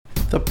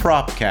The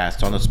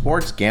Propcast on the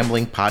Sports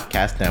Gambling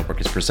Podcast Network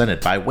is presented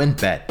by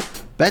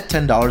WynnBET. Bet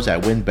 $10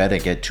 at WynnBET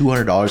and get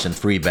 $200 in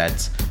free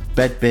bets.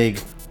 Bet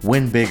big,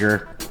 win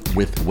bigger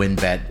with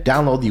WynnBET.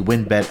 Download the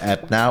WynnBET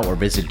app now or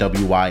visit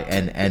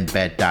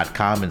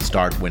wynnbet.com and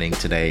start winning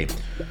today.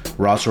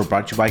 We're also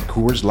brought to you by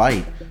Coors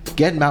Light.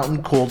 Get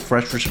mountain cold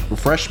fresh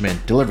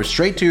refreshment delivered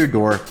straight to your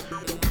door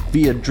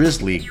via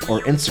Drizzly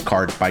or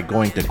Instacart by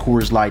going to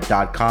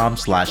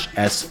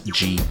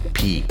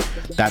CoorsLight.com/SGP.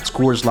 That's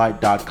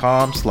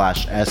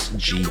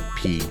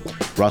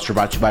CoorsLight.com/SGP. We're also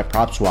brought to you by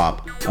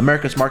PropSwap,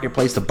 America's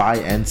marketplace to buy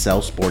and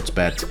sell sports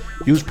bets.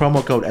 Use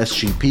promo code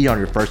SGP on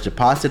your first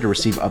deposit to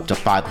receive up to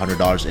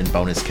 $500 in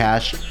bonus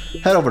cash.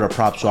 Head over to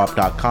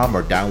PropSwap.com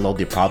or download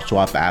the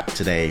PropSwap app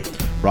today.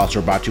 We're also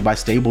brought to you by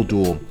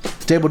StableDuel.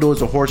 StableDuel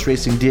is a horse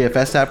racing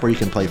DFS app where you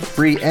can play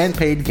free and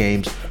paid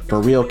games for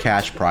real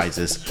cash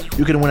prizes.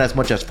 You can win as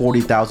much as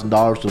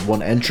 $40,000 with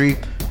one entry.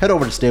 Head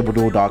over to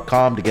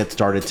StableDuel.com to get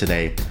started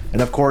today.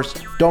 And of course,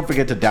 don't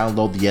forget to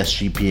download the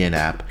SGPN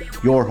app,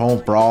 your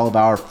home for all of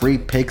our free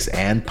picks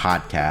and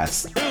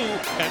podcasts.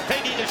 And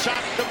taking a shot,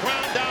 the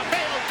ground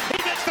downfield. He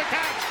gets the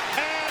catch,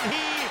 and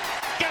he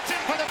gets in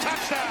for the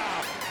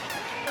touchdown.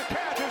 The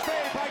catch is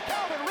made by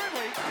Calvin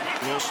Ridley.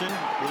 Wilson,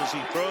 as he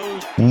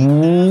throws.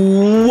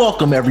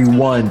 Welcome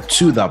everyone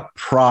to the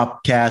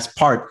Propcast,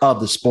 part of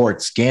the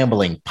Sports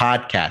Gambling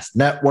Podcast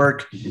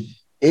Network.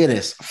 It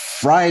is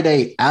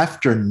Friday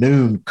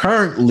afternoon,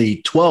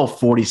 currently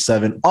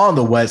 12:47 on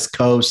the West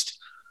Coast.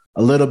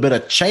 A little bit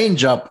of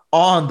change up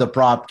on the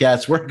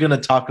Propcast. We're going to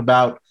talk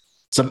about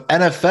some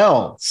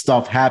NFL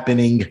stuff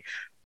happening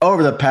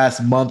over the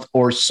past month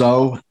or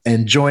so.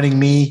 And joining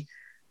me,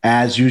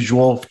 as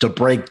usual, to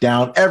break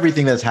down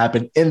everything that's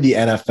happened in the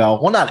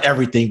NFL. Well, not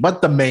everything,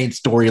 but the main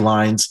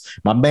storylines.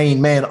 My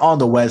main man on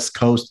the West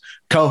Coast,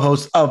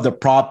 co-host of the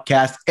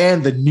Propcast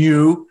and the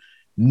new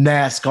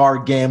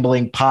NASCAR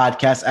gambling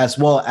podcast, as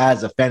well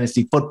as a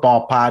fantasy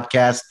football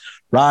podcast,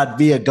 Rod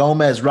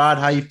Villagomez. Rod,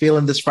 how you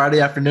feeling this Friday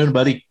afternoon,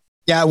 buddy?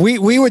 Yeah, we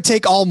would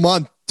take all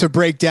month to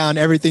break down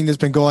everything that's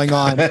been going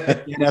on in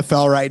the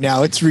NFL right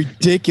now. It's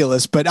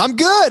ridiculous, but I'm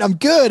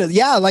good.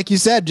 Yeah, like you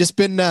said, just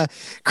been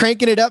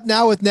cranking it up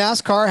now with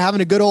NASCAR, having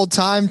a good old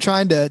time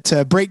trying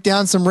to break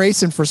down some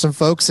racing for some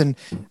folks and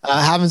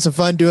having some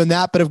fun doing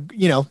that. But,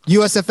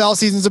 USFL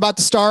season's about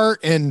to start,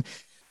 and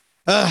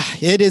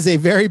it is a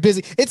very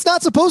busy. It's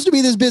not supposed to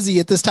be this busy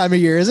at this time of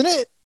year, isn't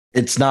it?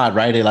 It's not,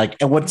 right?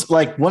 Once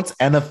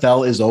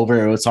NFL is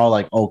over, it's all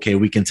like, okay,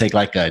 we can take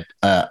like a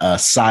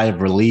sigh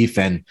of relief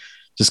and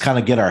just kind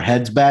of get our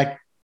heads back.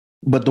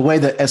 But the way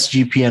that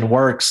SGPN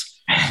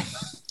works,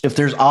 if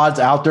there's odds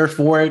out there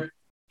for it,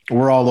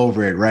 we're all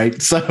over it,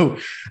 right? So,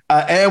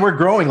 and we're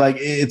growing. Like,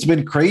 it's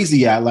been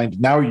crazy.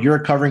 Now you're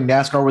covering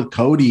NASCAR with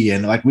Cody,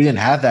 and we didn't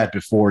have that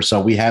before. So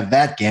we have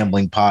that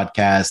gambling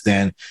podcast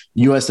and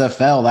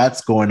USFL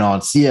that's going on,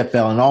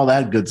 CFL and all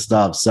that good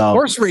stuff. So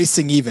horse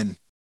racing even.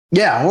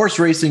 Yeah, horse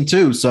racing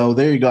too. So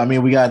there you go. I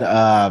mean, we got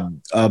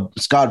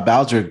Scott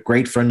Bowser, a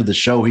great friend of the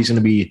show. He's going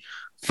to be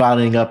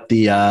founding up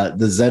the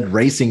Zed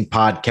Racing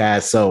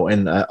podcast. So,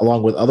 and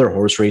along with other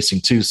horse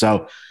racing too.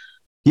 So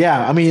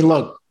yeah, I mean,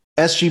 look,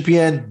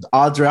 SGPN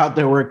odds are out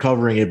there. We're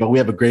covering it, but we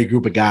have a great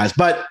group of guys.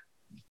 But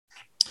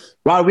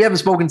Rod, we haven't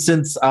spoken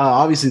since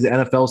obviously the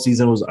NFL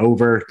season was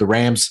over. The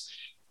Rams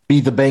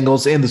beat the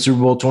Bengals in the Super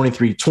Bowl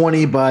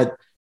 23-20, but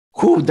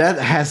that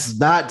has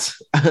not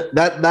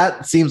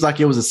that seems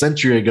like it was a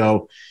century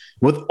ago.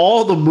 With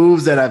all the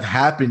moves that have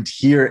happened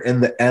here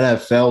in the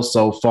NFL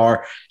so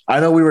far,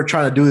 I know we were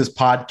trying to do this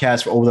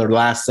podcast over the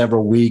last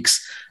several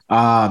weeks.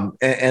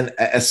 And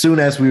as soon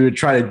as we would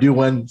try to do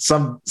one,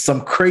 some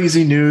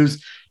crazy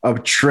news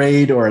of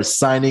trade or a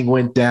signing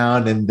went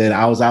down, and then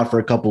I was out for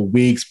a couple of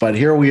weeks. But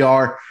here we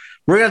are.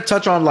 We're going to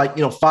touch on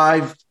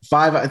five,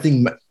 I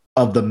think,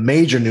 of the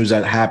major news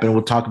that happened.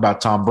 We'll talk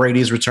about Tom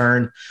Brady's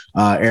return,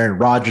 Aaron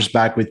Rodgers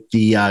back with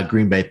the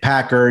Green Bay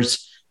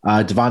Packers,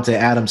 Devontae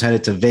Adams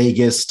headed to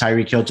Vegas,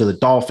 Tyreek Hill to the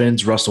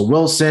Dolphins, Russell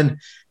Wilson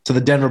to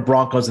the Denver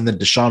Broncos, and then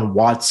Deshaun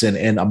Watson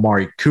and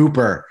Amari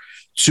Cooper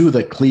to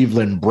the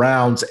Cleveland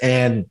Browns.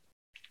 And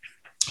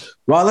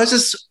well, let's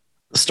just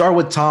start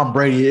with Tom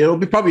Brady. It'll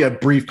be probably a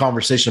brief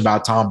conversation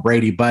about Tom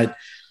Brady, but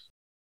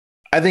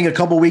I think a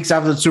couple weeks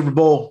after the Super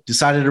Bowl,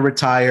 decided to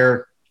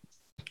retire.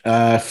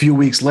 A few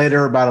weeks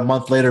later, about a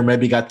month later,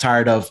 maybe got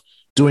tired of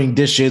doing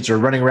dishes or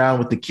running around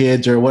with the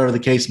kids or whatever the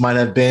case might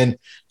have been.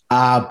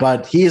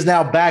 But he is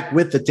now back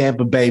with the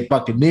Tampa Bay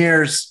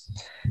Buccaneers.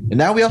 And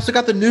now we also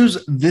got the news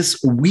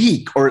this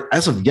week, or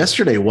as of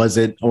yesterday, was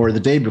it, or the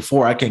day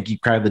before? I can't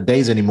keep track of the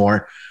days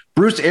anymore.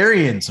 Bruce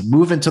Arians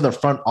moving to the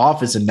front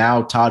office, and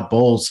now Todd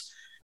Bowles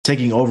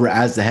taking over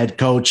as the head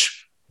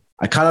coach.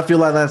 I kind of feel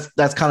like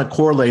that's kind of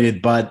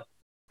correlated, but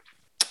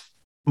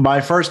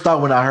my first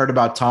thought when I heard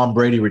about Tom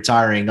Brady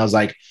retiring, I was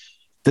like,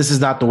 this is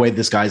not the way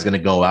this guy's going to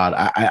go out.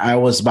 I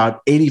was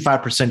about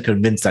 85%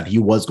 convinced that he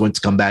was going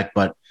to come back,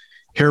 but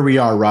here we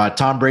are, Rod.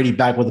 Tom Brady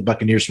back with the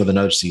Buccaneers for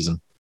another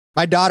season.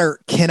 My daughter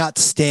cannot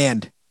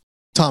stand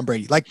Tom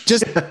Brady. Like,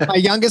 just my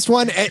youngest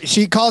one,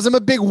 she calls him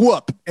a big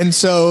whoop. And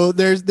so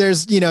there's,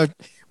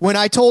 when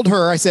I told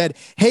her, I said,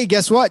 hey,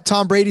 guess what?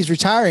 Tom Brady's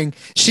retiring.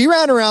 She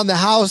ran around the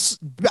house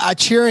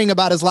cheering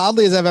about as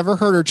loudly as I've ever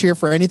heard her cheer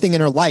for anything in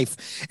her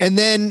life. And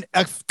then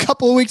a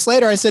couple of weeks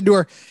later, I said to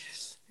her,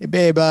 hey,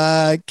 babe,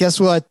 guess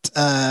what?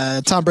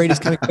 Tom Brady's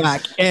coming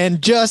back.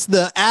 And just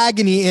the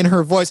agony in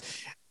her voice.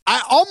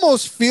 I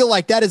almost feel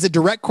like that is a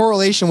direct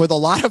correlation with a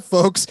lot of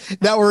folks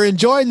that were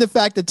enjoying the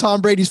fact that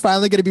Tom Brady's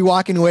finally going to be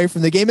walking away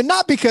from the game. And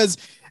not because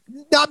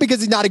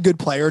he's not a good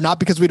player, not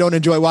because we don't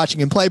enjoy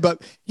watching him play,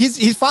 but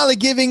he's finally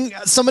giving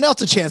someone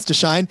else a chance to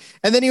shine.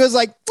 And then he was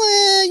like,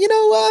 you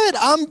know what?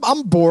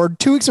 I'm bored.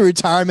 2 weeks of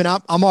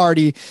retirement. I'm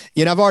already,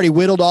 I've already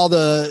whittled all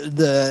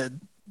the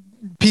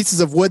pieces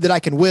of wood that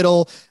I can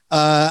whittle.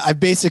 I've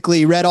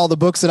basically read all the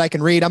books that I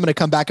can read. I'm going to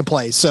come back and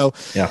play. So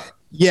yeah.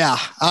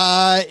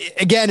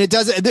 Again, it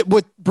does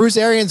with Bruce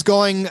Arians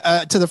going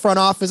to the front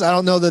office. I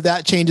don't know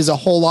that changes a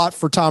whole lot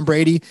for Tom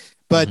Brady,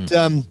 but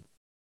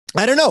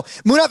I don't know.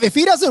 Munaf, if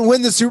he doesn't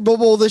win the Super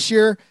Bowl this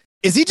year,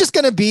 is he just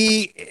going to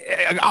be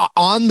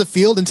on the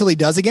field until he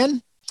does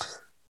again?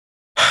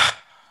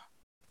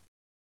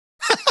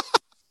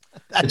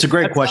 It's a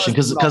great question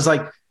because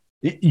like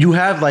you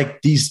have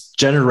like these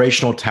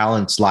generational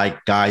talents,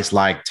 like guys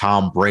like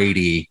Tom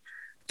Brady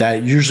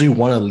that usually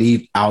want to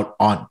leave out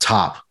on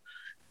top.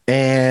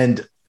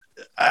 And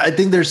I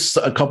think there's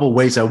a couple of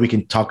ways that we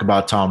can talk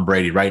about Tom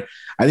Brady, right?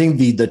 I think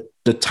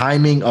the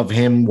timing of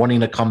him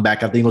wanting to come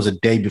back, I think it was a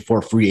day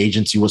before free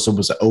agency was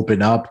supposed to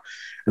open up.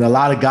 And a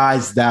lot of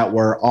guys that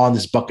were on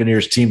this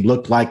Buccaneers team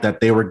looked like that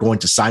they were going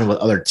to sign with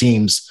other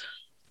teams.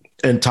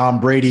 And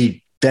Tom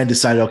Brady then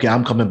decided, okay,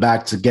 I'm coming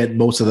back to get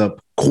most of the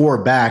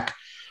core back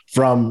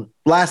from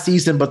last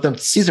season, but the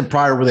season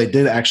prior where they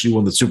did actually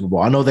win the Super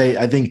Bowl.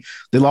 I think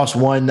they lost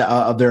one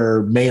of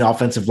their main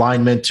offensive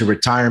linemen to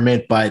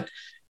retirement, but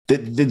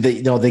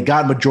they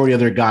got majority of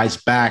their guys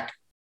back.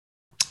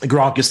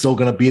 Gronk is still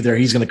going to be there.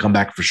 He's going to come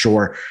back for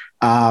sure.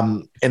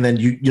 And then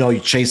you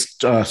Chase,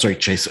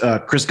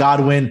 Chris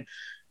Godwin,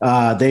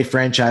 they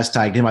franchise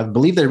tagged him. I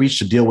believe they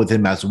reached a deal with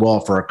him as well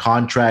for a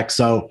contract.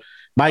 So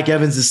Mike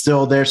Evans is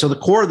still there. So the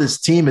core of this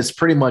team is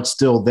pretty much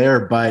still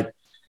there,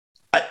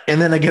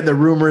 and then again, the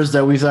rumors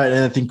that we thought,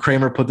 and I think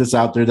Kramer put this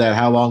out there, that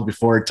how long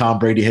before Tom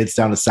Brady heads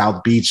down to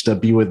South Beach to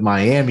be with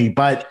Miami.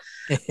 But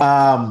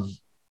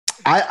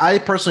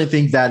I personally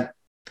think that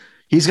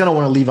he's going to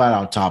want to leave out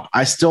on top.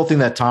 I still think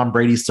that Tom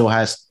Brady still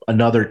has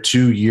another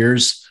 2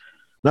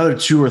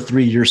 or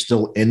 3 years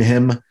still in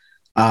him.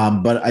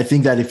 But I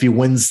think that if he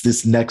wins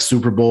this next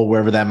Super Bowl,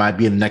 wherever that might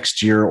be in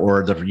next year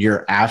or the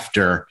year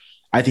after,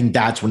 I think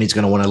that's when he's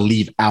going to want to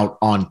leave out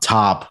on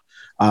top.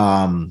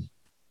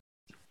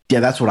 Yeah,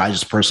 that's what I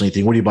just personally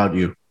think. What about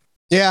you?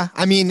 Yeah,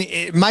 I mean,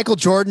 Michael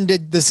Jordan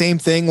did the same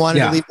thing,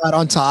 wanted to leave that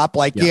on top.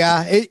 Like,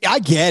 I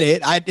get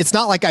it. It's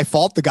not like I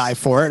fault the guy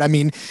for it. I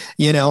mean,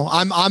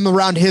 I'm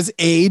around his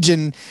age,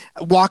 and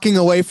walking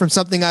away from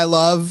something I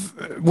love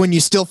when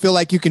you still feel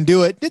like you can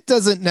do it, it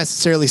doesn't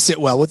necessarily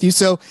sit well with you.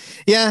 So,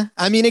 yeah,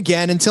 I mean,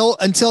 again, until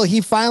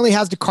he finally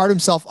has to cart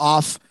himself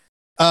off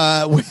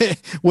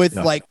with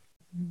like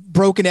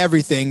broken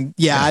everything.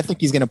 Yeah, I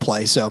think he's going to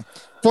play. So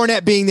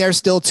Fournette being there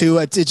still too,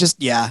 it just,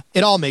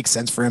 it all makes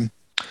sense for him.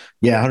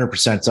 Yeah,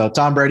 100%. So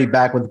Tom Brady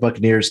back with the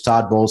Buccaneers.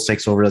 Todd Bowles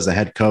takes over as the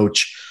head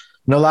coach.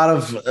 And a lot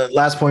of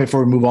last point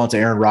before we move on to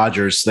Aaron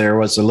Rodgers, there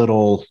was a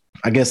little,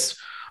 I guess,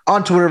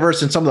 on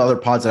Twitterverse and some of the other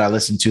pods that I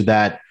listened to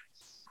that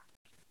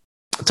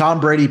Tom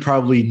Brady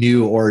probably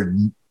knew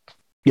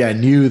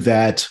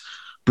that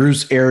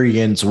Bruce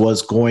Arians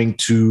was going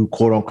to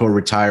quote unquote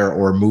retire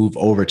or move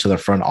over to the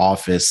front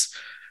office.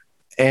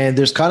 And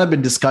there's kind of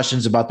been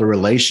discussions about the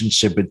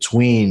relationship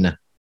between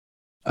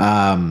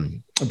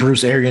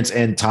Bruce Arians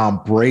and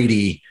Tom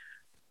Brady.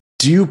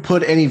 Do you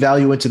put any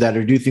value into that,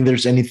 or do you think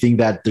there's anything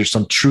that there's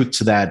some truth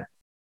to that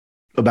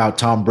about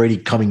Tom Brady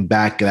coming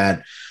back,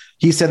 that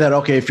he said that,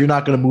 okay, if you're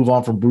not going to move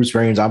on from Bruce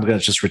Arians, I'm going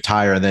to just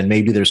retire. And then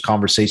maybe there's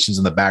conversations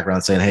in the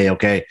background saying, hey,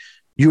 okay,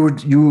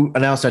 you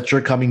announced that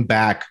you're coming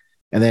back,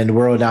 and then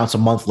we'll announce a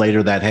month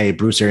later that, hey,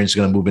 Bruce Arians is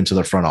going to move into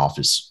the front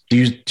office.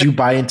 Do you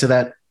buy into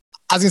that?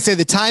 I was going to say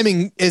the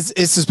timing is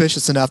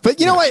suspicious enough, but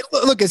you know what?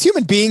 Look, as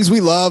human beings,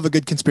 we love a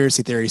good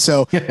conspiracy theory.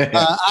 So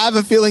I have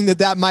a feeling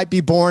that might be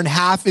born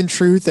half in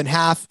truth and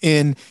half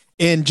in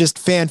just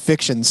fan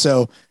fiction.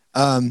 So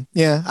I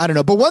don't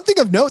know. But one thing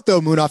of note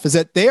though, Munaf, is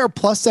that they are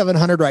plus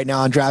 700 right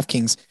now on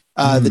DraftKings.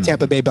 The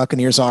Tampa Bay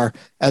Buccaneers are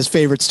as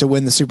favorites to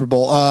win the Super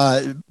Bowl.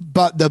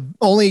 But the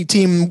only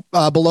team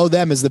below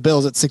them is the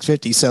Bills at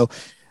 650. So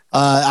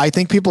I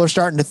think people are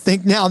starting to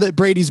think now that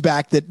Brady's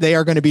back that they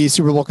are going to be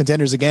Super Bowl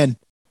contenders again.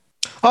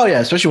 Oh yeah,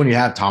 especially when you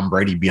have Tom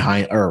Brady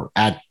behind or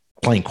at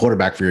playing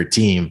quarterback for your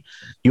team,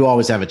 you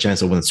always have a chance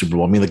to win the Super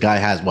Bowl. I mean, the guy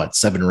has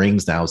 7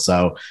 rings now,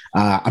 so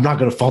I'm not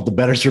going to fault the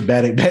bettors for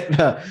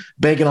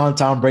banking on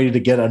Tom Brady to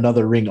get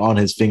another ring on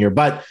his finger.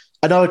 But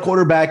another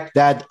quarterback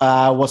that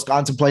was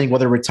contemplating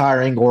whether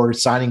retiring or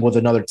signing with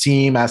another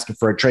team, asking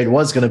for a trade,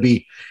 was going to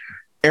be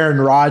Aaron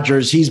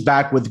Rodgers. He's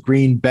back with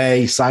Green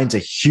Bay, signs a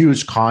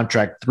huge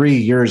contract, 3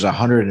 years,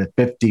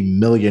 $150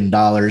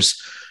 million.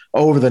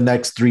 Over the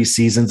next 3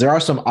 seasons. There are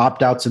some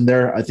opt-outs in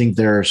there. I think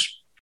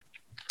there's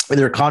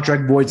either a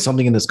contract void,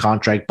 something in this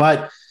contract.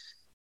 But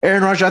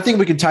Aaron Rodgers, I think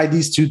we can tie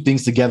these two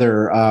things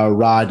together,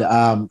 Rod.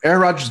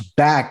 Aaron Rodgers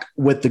back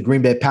with the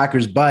Green Bay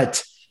Packers,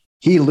 but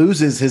he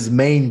loses his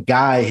main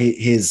guy,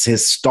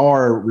 his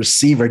star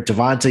receiver,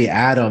 Davante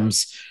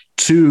Adams,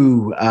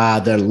 to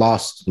the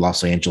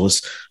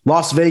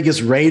Las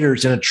Vegas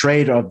Raiders in a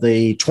trade of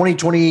the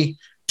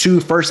 2022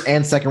 first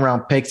and second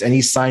round picks, and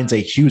he signs a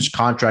huge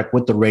contract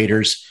with the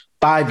Raiders,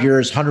 5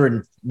 years,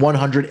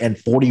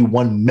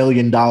 $141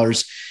 million.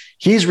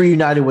 He's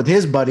reunited with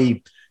his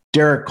buddy,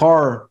 Derek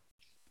Carr.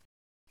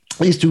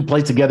 These two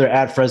played together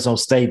at Fresno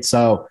State.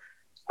 So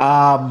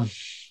I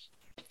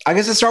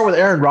guess let's start with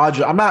Aaron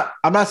Rodgers. I'm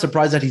not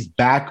surprised that he's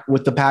back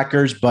with the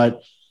Packers,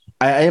 but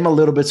I am a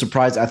little bit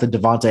surprised at the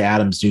Davante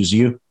Adams news.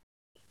 You?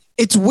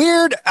 It's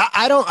weird.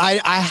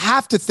 I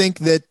have to think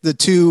that the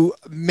two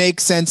make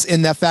sense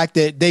in the fact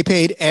that they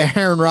paid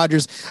Aaron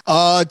Rodgers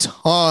a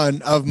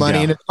ton of money,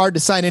 and it's hard to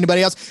sign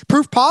anybody else.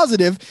 Proof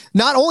positive,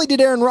 not only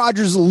did Aaron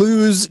Rodgers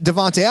lose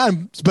Davante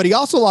Adams, but he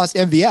also lost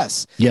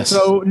MVS. Yes.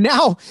 So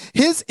now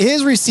his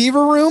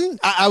receiver room,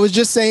 I was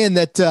just saying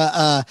that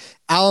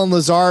Alan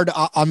Lazard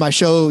on my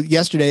show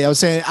yesterday, I was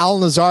saying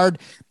Alan Lazard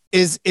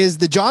is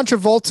the John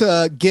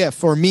Travolta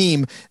gif or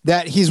meme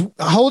that he's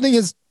holding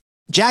his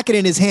jacket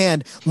in his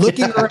hand,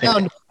 looking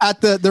around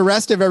at the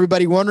rest of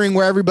everybody, wondering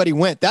where everybody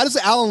went. That is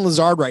Alan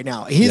Lazard right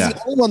now. He's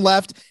the only one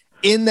left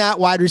in that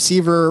wide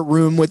receiver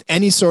room with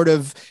any sort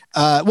of,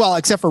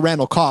 except for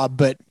Randall Cobb,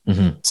 but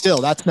still,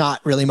 that's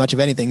not really much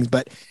of anything.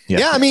 But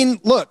I mean,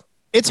 look,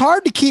 it's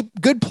hard to keep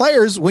good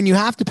players when you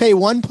have to pay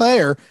one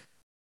player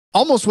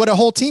almost what a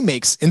whole team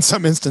makes in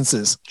some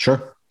instances.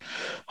 Sure.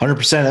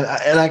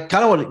 100%. And I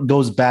kind of want it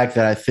goes back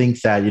that I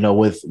think that,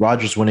 with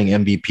Rodgers winning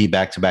MVP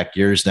back-to-back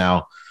years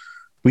now,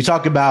 we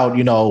talk about,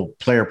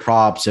 player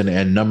props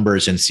and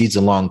numbers and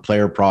season-long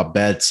player prop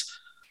bets.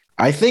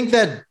 I think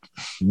that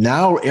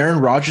now Aaron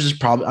Rodgers is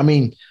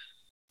probably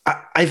 –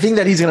 I think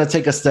that he's going to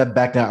take a step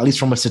back now, at least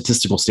from a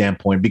statistical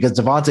standpoint, because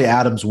Davante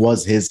Adams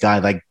was his guy.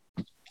 Like,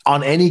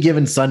 on any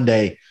given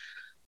Sunday,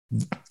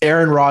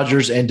 Aaron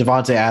Rodgers and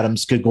Davante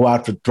Adams could go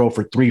out throw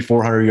for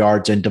 300-400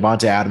 yards, and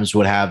Davante Adams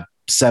would have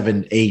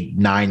 7, 8,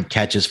 9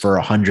 catches for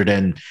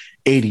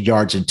 180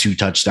 yards and 2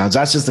 touchdowns.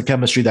 That's just the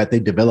chemistry that they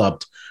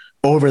developed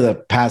over the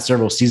past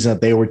several seasons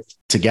that they were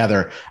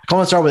together. I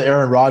want to start with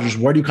Aaron Rodgers.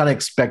 What are you kind of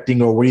expecting,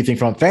 or what do you think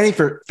from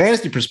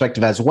fantasy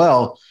perspective as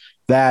well?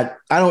 That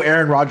I know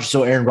Aaron Rodgers,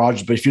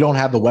 but if you don't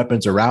have the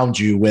weapons around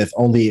you with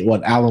only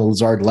Alan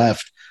Lazard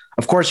left,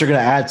 of course you're going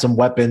to add some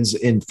weapons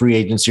in free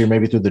agency or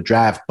maybe through the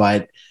draft.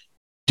 But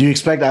do you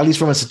expect, at least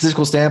from a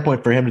statistical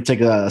standpoint, for him to take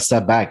a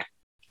step back?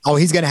 Oh,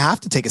 he's going to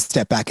have to take a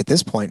step back at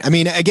this point. I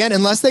mean, again,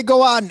 unless they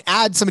go out and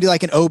add somebody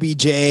like an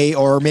OBJ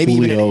or maybe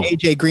even an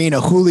AJ Green,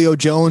 a Julio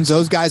Jones,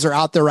 those guys are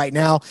out there right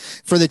now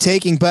for the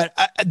taking, but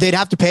they'd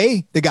have to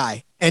pay the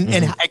guy. And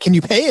can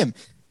you pay him?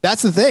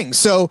 That's the thing.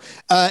 So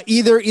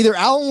either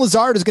Alan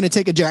Lazard is going to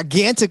take a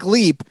gigantic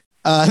leap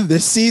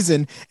this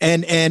season,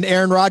 and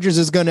Aaron Rodgers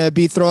is going to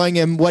be throwing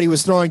him what he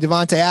was throwing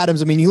Davante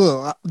Adams. I mean,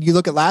 you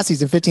look at last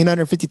season,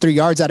 1,553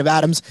 yards out of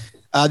Adams.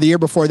 The year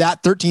before that,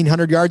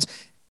 1,300 yards.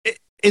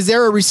 Is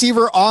there a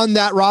receiver on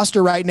that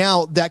roster right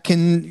now that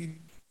can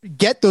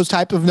get those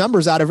type of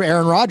numbers out of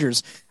Aaron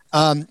Rodgers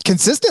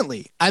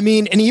consistently? I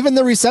mean, and even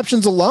the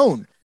receptions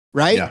alone,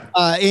 right?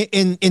 Yeah.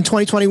 In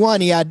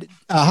 2021, he had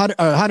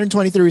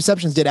 123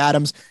 receptions, did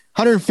Adams,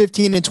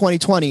 115 in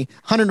 2020,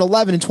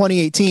 111 in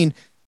 2018.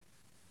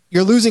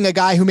 You're losing a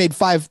guy who made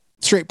 5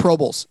 straight Pro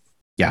Bowls.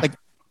 Yeah. Like,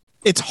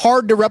 it's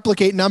hard to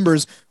replicate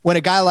numbers when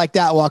a guy like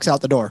that walks out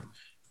the door.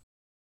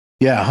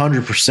 Yeah,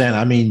 100%.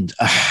 I mean,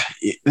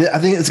 I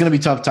think it's going to be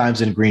tough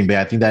times in Green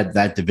Bay. I think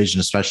that division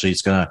especially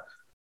is going to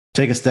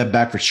take a step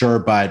back for sure.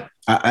 But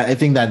I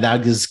think that now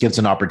gives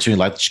an opportunity,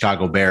 like the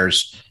Chicago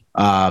Bears.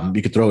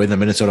 You could throw in the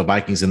Minnesota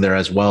Vikings in there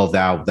as well.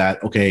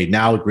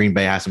 Now Green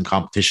Bay has some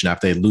competition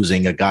after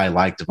losing a guy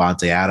like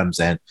Davante Adams.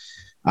 And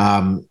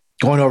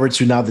going over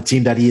to now the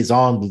team that he is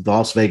on, the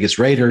Las Vegas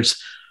Raiders,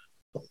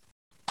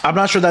 I'm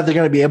not sure that they're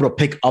going to be able to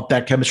pick up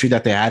that chemistry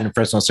that they had in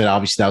Fresno State.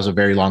 Obviously, that was a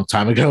very long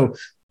time ago.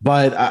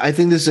 But I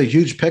think this is a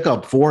huge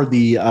pickup for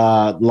the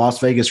Las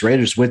Vegas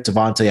Raiders with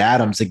Davante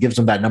Adams. It gives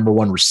them that number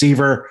one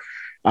receiver.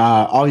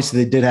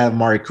 Obviously, they did have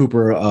Amari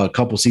Cooper a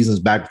couple seasons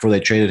back before they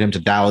traded him to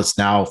Dallas.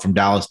 Now from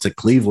Dallas to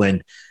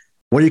Cleveland.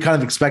 What are you kind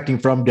of expecting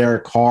from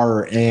Derek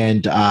Carr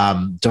and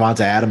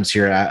Davante Adams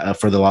here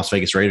for the Las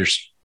Vegas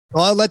Raiders?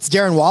 Well, it lets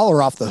Darren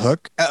Waller off the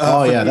hook.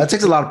 That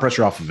takes a lot of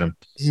pressure off of him.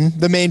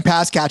 The main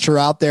pass catcher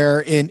out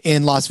there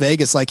in Las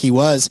Vegas, like he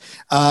was.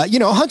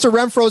 Hunter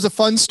Renfrow is a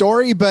fun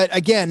story, but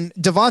again,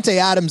 Davante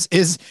Adams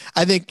is,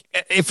 I think,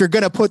 if you're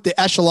going to put the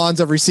echelons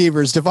of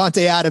receivers,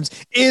 Davante Adams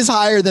is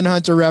higher than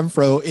Hunter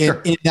Renfrow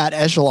in that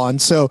echelon.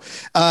 So,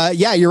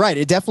 you're right.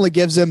 It definitely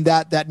gives them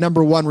that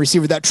number one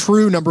receiver, that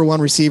true number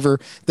one receiver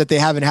that they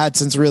haven't had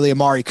since really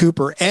Amari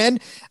Cooper.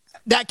 And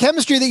that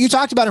chemistry that you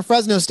talked about in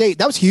Fresno State,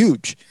 that was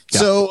huge.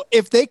 Yeah. So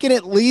if they can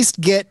at least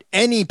get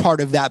any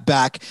part of that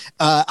back,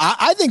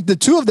 I think the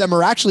two of them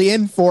are actually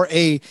in for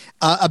a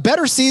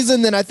better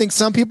season than I think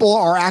some people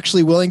are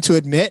actually willing to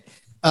admit.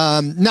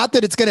 Not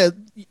that it's going to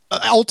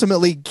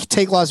ultimately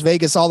take Las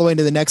Vegas all the way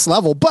to the next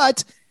level,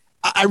 but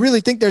I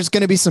really think there's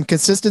going to be some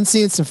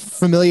consistency and some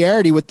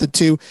familiarity with the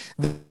two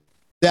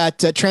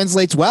that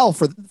translates well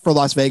for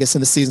Las Vegas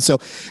in the season. So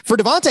for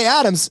Davante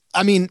Adams,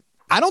 I mean,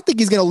 I don't think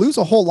he's going to lose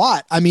a whole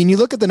lot. I mean, you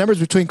look at the numbers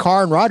between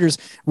Carr and Rodgers.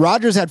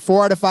 Rodgers had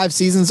 4 out of 5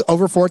 seasons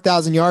over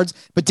 4,000 yards,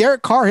 but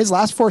Derek Carr, his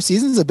last 4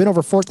 seasons have been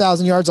over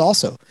 4,000 yards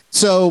also.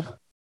 So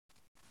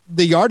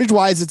the yardage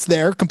wise, it's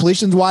there.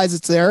 Completions wise,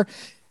 it's there.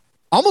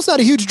 Almost not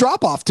a huge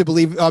drop off to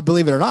believe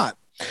it or not.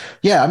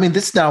 Yeah, I mean,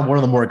 this is now one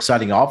of the more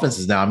exciting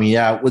offenses now. I mean,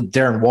 yeah, with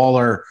Darren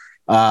Waller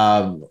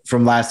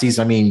from last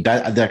season, I mean,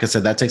 that, like I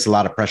said, that takes a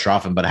lot of pressure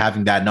off him, but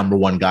having that number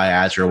one guy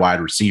as your wide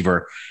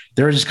receiver,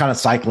 they're just kind of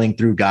cycling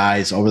through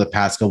guys over the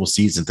past couple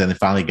seasons. Then they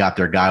finally got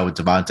their guy with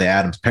Davante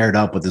Adams paired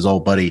up with his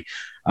old buddy,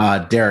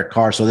 Derek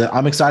Carr. So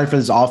I'm excited for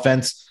this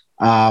offense.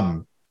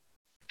 The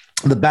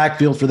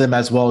backfield for them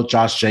as well.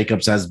 Josh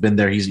Jacobs has been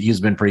there. He's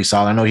been pretty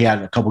solid. I know he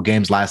had a couple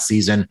games last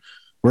season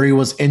where he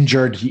was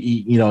injured,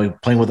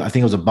 playing with, I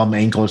think it was a bum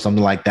ankle or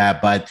something like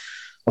that. But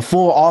a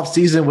full off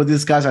season with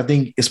these guys, I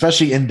think,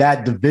 especially in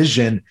that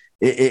division,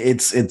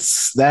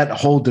 it's that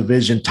whole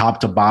division top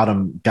to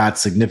bottom got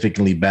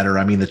significantly better.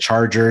 I mean, the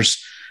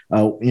Chargers,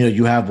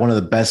 you have one of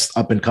the best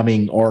up and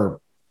coming, or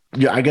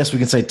I guess we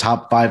can say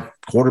top 5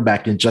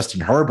 quarterback in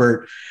Justin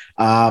Herbert.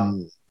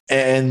 And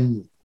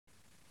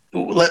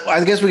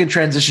I guess we can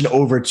transition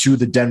over to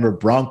the Denver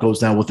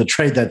Broncos now with the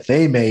trade that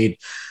they made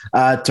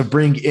to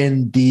bring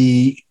in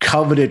the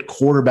coveted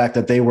quarterback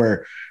that they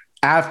were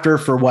after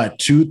for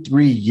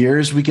 2-3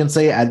 years, we can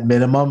say at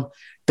minimum.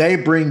 They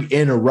bring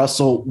in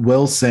Russell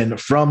Wilson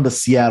from the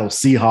Seattle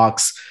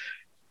Seahawks.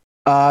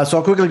 So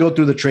I'll quickly go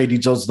through the trade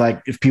details,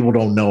 like if people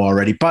don't know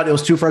already. But it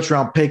was 2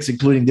 first-round picks,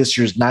 including this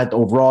year's 9th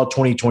overall,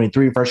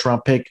 2023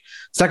 first-round pick,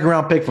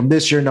 second-round pick from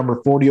this year, number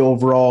 40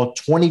 overall,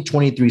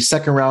 2023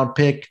 second-round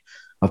pick,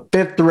 a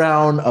 5th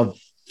round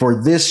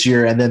for this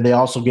year, and then they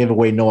also gave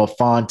away Noah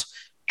Fant,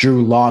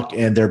 Drew Lock,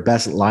 and their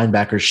best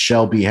linebacker,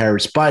 Shelby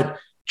Harris. But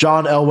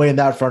John Elway in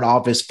that front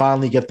office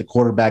finally get the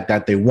quarterback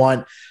that they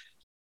want.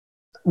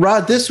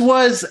 Rod, this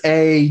was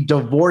a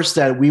divorce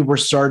that we were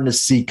starting to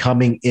see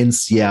coming in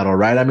Seattle,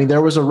 right? I mean,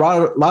 there was a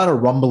lot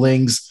of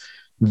rumblings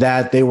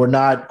that they were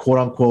not, quote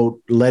unquote,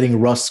 letting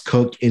Russ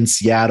cook in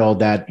Seattle,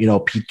 that,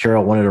 Pete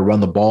Carroll wanted to run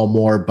the ball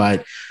more,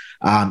 but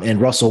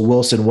and Russell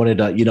Wilson wanted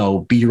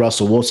to, be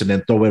Russell Wilson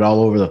and throw it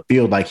all over the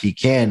field like he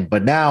can.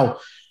 But now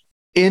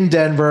in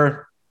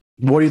Denver,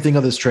 what do you think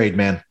of this trade,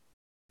 man?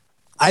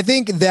 I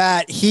think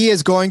that he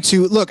is going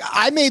to look.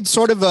 I made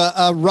sort of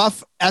a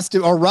rough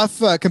estimate or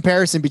rough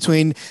comparison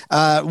between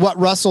what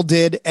Russell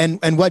did and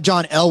what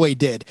John Elway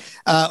did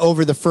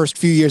over the first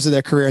few years of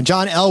their career. And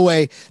John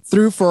Elway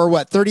threw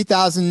for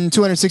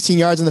 30,216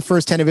 yards in the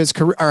first 10 of his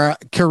career,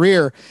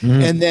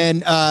 mm-hmm. And then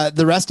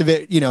the rest of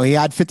it, he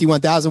had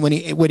 51,000 when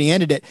he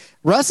ended it.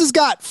 Russ has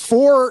got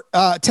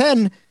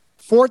 4,000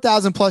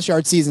 plus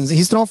yard seasons.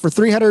 He's thrown for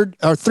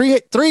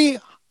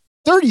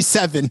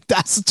 37.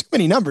 That's too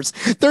many numbers.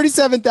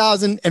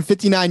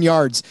 37,059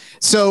 yards.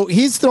 So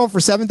he's thrown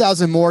for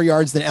 7,000 more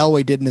yards than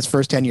Elway did in his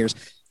first 10 years.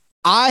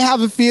 I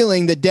have a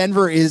feeling that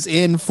Denver is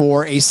in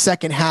for a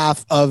second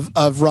half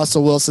of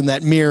Russell Wilson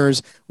that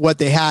mirrors what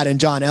they had in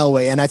John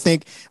Elway. And I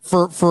think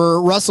for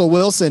Russell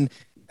Wilson,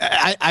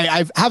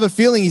 I have a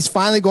feeling he's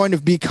finally going to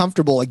be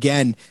comfortable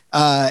again.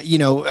 I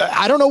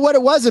don't know what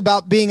it was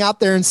about being out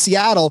there in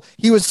Seattle.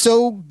 He was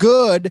so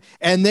good,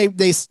 and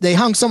they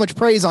hung so much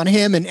praise on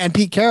him and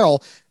Pete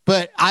Carroll,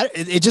 but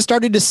it just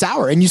started to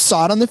sour, and you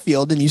saw it on the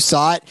field, and you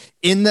saw it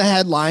in the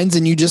headlines,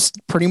 and you just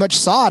pretty much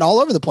saw it all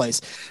over the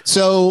place.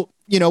 So,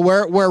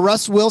 where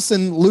Russ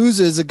Wilson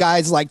loses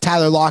guys like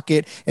Tyler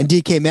Lockett and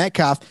DK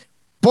Metcalf,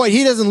 boy,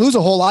 he doesn't lose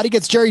a whole lot. He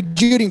gets Jerry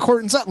Jeudy and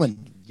Cortland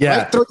Sutton.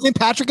 Yeah. Right? Throw in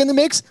Patrick in the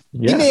mix.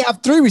 Yeah. He may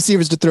have 3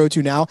 receivers to throw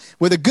to now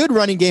with a good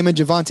running game in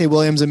Javonte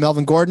Williams and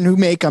Melvin Gordon, who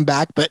may come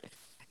back. But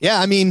yeah,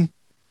 I mean,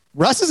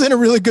 Russ is in a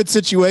really good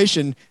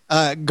situation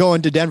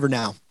going to Denver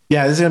now.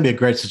 Yeah, this is going to be a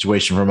great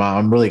situation for him.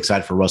 I'm really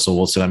excited for Russell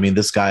Wilson. I mean,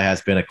 this guy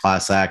has been a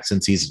class act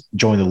since he's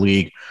joined the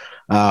league.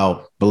 He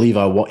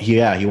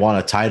won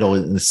a title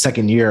in the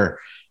second year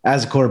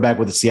as a quarterback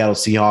with the Seattle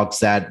Seahawks,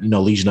 that,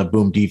 Legion of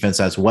Boom defense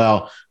as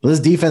well. But this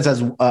defense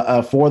has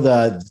for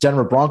the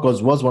Denver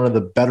Broncos was one of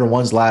the better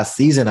ones last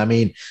season. I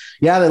mean,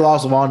 yeah, they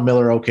lost Von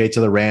Miller, to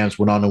the Rams,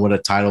 went on to win a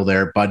title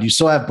there, but you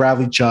still have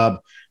Bradley Chubb,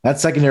 that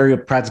secondary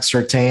of Patrick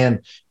Surtain,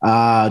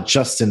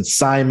 Justin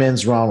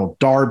Simons, Ronald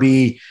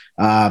Darby.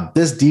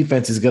 This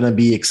defense is going to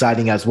be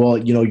exciting as well.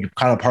 You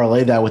kind of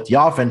parlay that with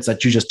the offense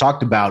that you just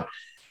talked about.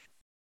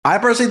 I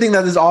personally think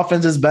that this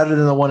offense is better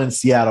than the one in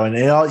Seattle. And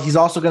he's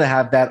also going to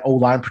have that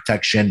O-line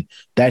protection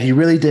that he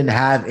really didn't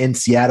have in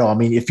Seattle. I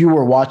mean, if you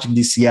were watching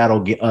these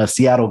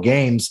Seattle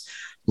games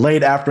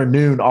late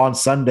afternoon on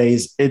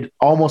Sundays, it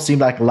almost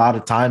seemed like a lot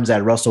of times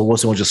that Russell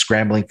Wilson was just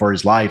scrambling for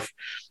his life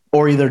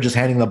or either just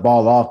handing the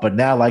ball off. But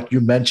now, like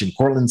you mentioned,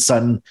 Cortland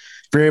Sutton,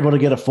 if you're able to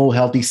get a full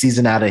healthy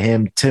season out of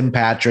him, Tim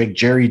Patrick,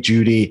 Jerry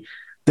Jeudy,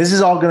 this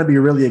is all going to be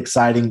really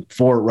exciting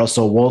for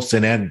Russell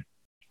Wilson. And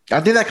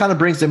I think that kind of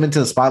brings them into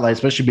the spotlight,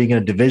 especially being in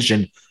a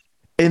division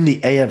in the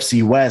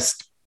AFC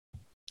West.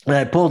 And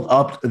I pulled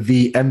up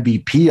the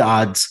MVP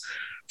odds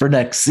for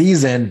next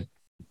season.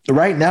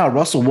 Right now,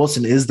 Russell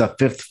Wilson is the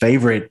 5th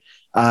favorite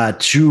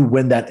to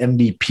win that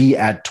MVP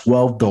at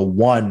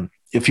 12-1.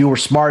 If you were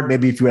smart,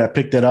 maybe if you had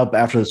picked it up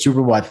after the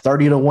Super Bowl at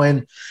 30 to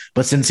win,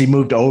 but since he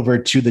moved over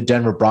to the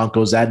Denver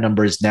Broncos, that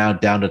number is now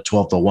down to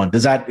 12-1.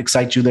 Does that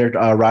excite you there,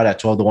 Rod, at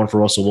 12-1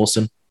 for Russell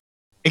Wilson?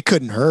 It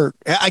couldn't hurt.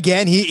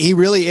 Again, he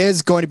really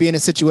is going to be in a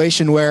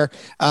situation where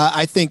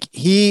I think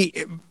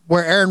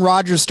where Aaron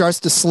Rodgers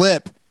starts to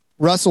slip,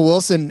 Russell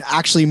Wilson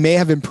actually may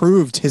have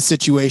improved his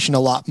situation a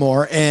lot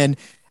more. And,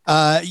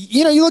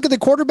 you look at the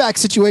quarterback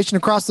situation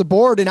across the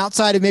board, and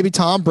outside of maybe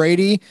Tom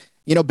Brady,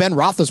 Ben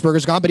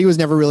Roethlisberger's gone, but he was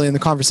never really in the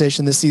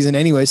conversation this season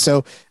anyway.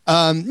 So,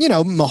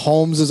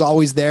 Mahomes is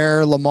always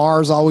there.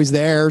 Lamar's always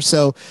there.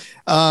 So,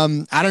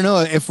 I don't know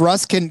if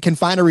Russ can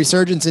find a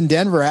resurgence in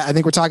Denver. I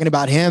think we're talking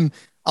about him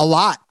a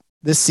lot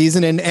this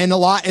season and a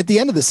lot at the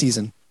end of the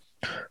season.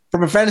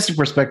 From a fantasy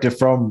perspective,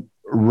 from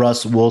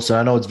Russ Wilson,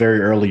 I know it's very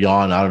early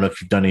on. I don't know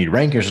if you've done any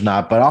rankings or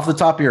not, but off the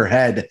top of your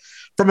head,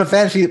 from a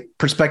fantasy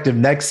perspective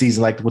next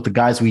season, like with the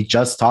guys we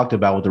just talked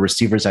about, with the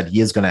receivers that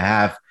he is going to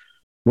have,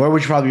 where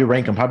would you probably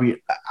rank him?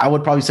 I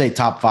would probably say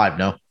top 5,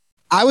 no?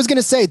 I was going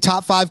to say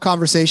top 5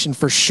 conversation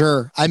for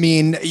sure. I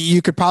mean,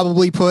 you could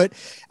probably put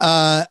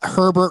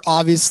Herbert,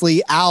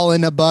 obviously,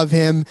 Allen above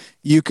him.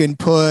 You can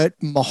put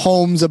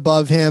Mahomes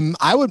above him.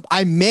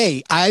 I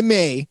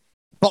may,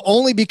 but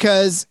only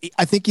because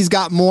I think he's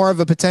got more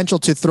of a potential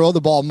to throw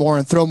the ball more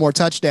and throw more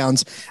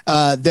touchdowns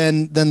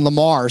than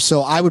Lamar.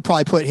 So I would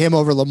probably put him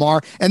over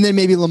Lamar, and then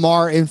maybe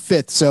Lamar in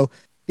 5th. So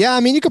yeah, I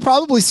mean, you could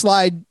probably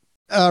slide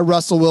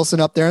Russell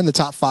Wilson up there in the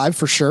top 5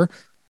 for sure.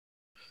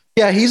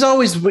 Yeah, he's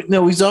always had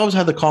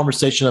the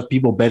conversation of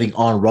people betting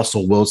on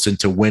Russell Wilson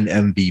to win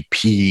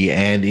MVP.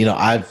 And,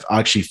 I've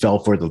actually fell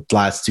for the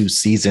last 2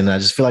 seasons. I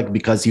just feel like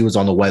because he was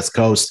on the West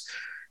Coast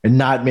and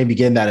not maybe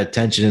getting that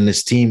attention in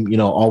his team,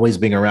 always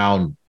being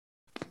around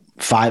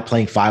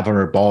playing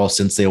 500 balls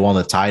since they won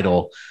the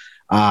title.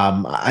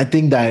 I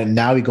think that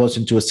now he goes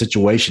into a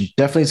situation,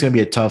 definitely it's going to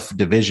be a tough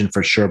division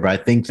for sure. But I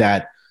think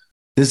that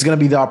this is going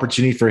to be the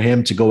opportunity for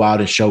him to go out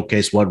and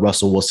showcase what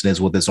Russell Wilson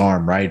is with his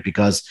arm, right?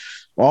 Because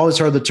I always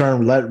heard the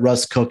term, let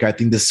Russ cook. I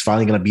think this is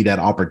finally going to be that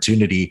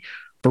opportunity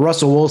for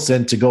Russell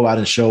Wilson to go out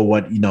and show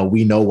what,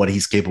 we know what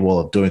he's capable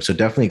of doing. So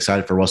definitely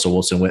excited for Russell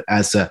Wilson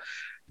as the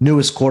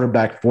newest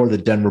quarterback for the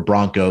Denver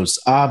Broncos.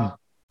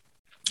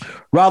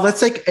 Rob, let's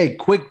take a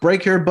quick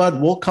break here,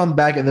 bud. We'll come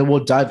back and then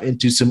we'll dive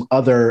into some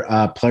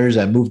other players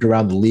that moved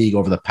around the league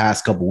over the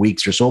past couple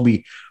weeks or so. We'll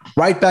be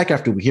right back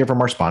after we hear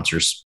from our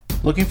sponsors.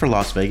 Looking for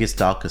Las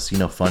Vegas-style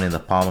casino fun in the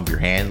palm of your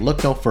hand?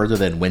 Look no further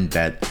than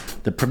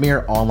WynnBET, the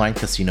premier online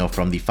casino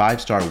from the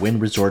 5-star Wynn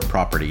Resort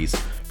properties.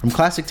 From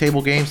classic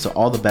table games to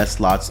all the best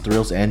slots,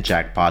 thrills, and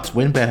jackpots,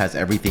 WynnBET has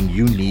everything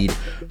you need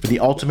for the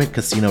ultimate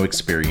casino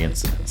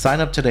experience.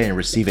 Sign up today and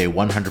receive a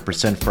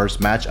 100%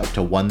 first match up to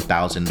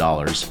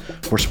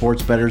 $1,000. For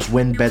sports bettors,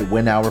 WynnBET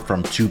Win Hour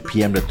from 2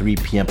 p.m. to 3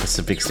 p.m.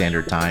 Pacific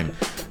Standard Time.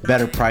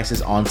 Better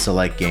prices on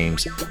select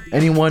games.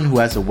 Anyone who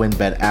has a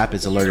WynnBET app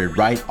is alerted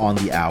right on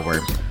the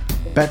hour.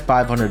 Bet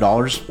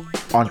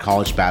 $500 on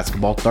college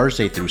basketball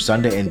Thursday through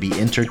Sunday and be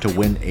entered to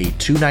win a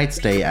 2-night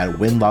stay at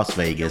Wynn Las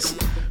Vegas.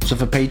 So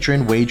if a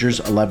patron wagers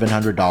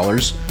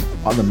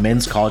 $1,100 on the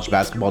men's college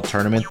basketball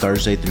tournament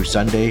Thursday through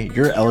Sunday,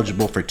 you're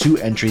eligible for 2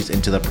 entries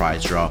into the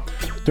prize draw.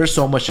 There's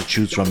so much to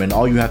choose from, and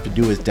all you have to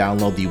do is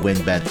download the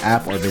WynnBET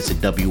app or visit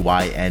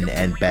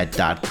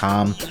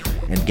wynnbet.com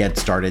and get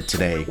started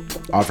today.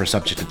 Offer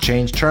subject to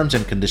change. Terms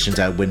and conditions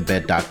at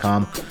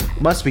wynnbet.com.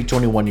 Must be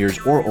 21 years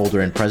or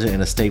older and present in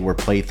a state where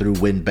playthrough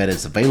WynnBET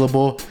is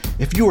available.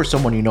 If you or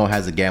someone you know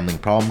has a gambling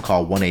problem,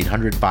 call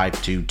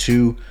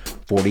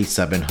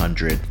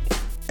 1-800-522-4700.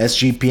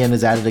 SGPN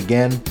is at it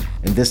again,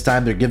 and this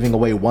time they're giving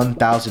away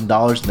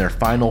 $1,000 in their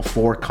Final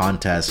Four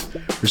contest.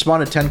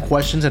 Respond to 10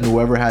 questions, and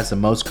whoever has the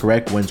most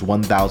correct wins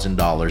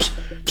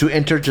 $1,000. To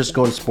enter, just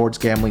go to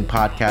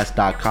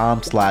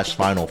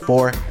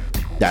sportsgamblingpodcast.com/Final4.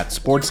 That's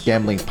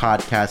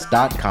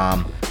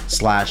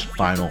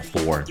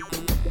sportsgamblingpodcast.com/Final4.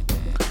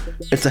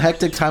 It's a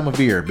hectic time of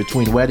year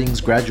between weddings,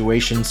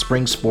 graduations,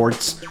 spring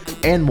sports,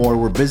 and more.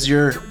 We're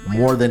busier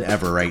more than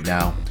ever right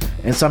now.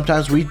 And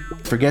sometimes we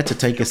forget to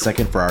take a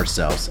second for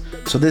ourselves.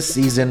 So this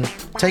season,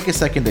 take a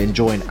second to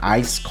enjoy an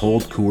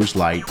ice-cold Coors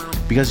Light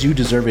because you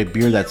deserve a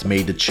beer that's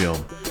made to chill.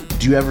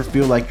 Do you ever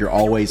feel like you're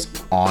always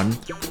on?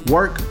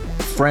 Work,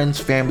 friends,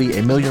 family,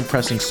 a million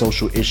pressing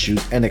social issues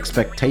and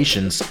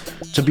expectations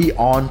to be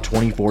on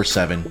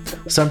 24/7.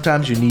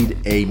 Sometimes you need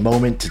a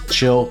moment to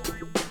chill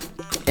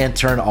and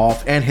turn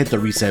off and hit the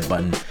reset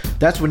button.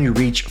 That's when you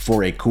reach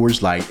for a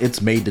Coors Light.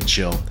 It's made to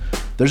chill.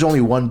 There's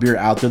only one beer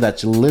out there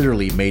that's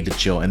literally made to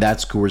chill, and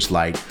that's Coors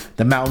Light.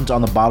 The mountains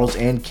on the bottles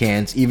and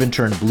cans even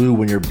turn blue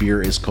when your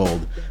beer is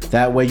cold.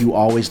 That way you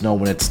always know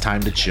when it's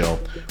time to chill.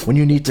 When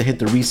you need to hit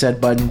the reset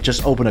button,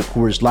 just open a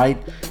Coors Light.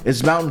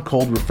 It's mountain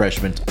cold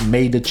refreshment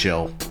made to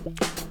chill.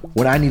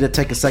 When I need to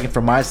take a second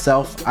for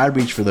myself, I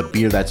reach for the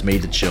beer that's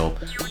made to chill.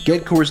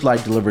 Get Coors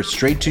Light delivered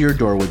straight to your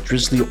door with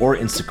Drizzly or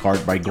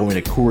Instacart by going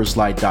to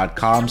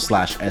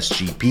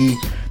CoorsLight.com/SGP.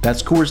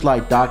 That's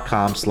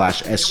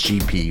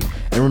CoorsLight.com/SGP.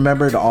 And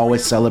remember to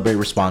always celebrate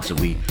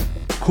responsibly.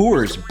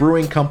 Coors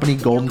Brewing Company,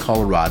 Golden,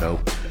 Colorado.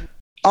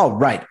 All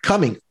right,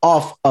 coming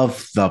off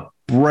of the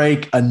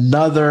break,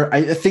 another,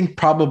 I think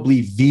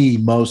probably the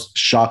most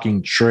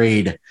shocking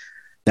trade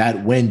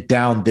that went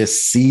down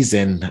this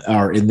season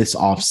or in this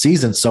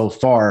offseason so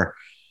far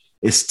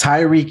is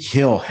Tyreek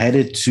Hill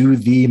headed to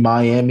the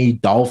Miami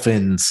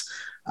Dolphins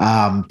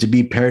to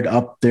be paired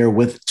up there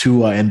with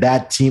Tua. And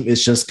that team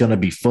is just going to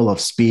be full of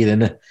speed.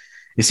 And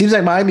it seems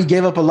like Miami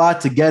gave up a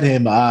lot to get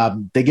him.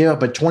 They gave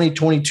up a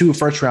 2022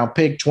 first-round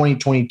pick,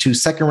 2022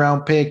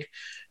 second-round pick,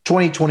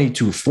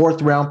 2022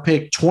 fourth-round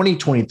pick,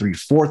 2023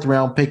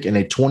 fourth-round pick, and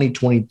a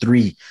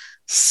 2023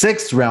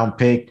 sixth-round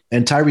pick.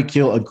 And Tyreek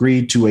Hill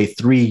agreed to a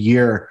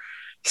 3-year,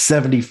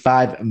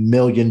 $75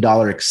 million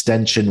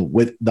extension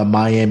with the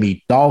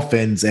Miami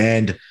Dolphins.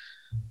 And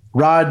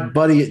Rod,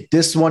 buddy,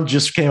 this one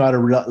just came out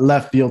of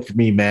left field for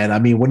me, man. I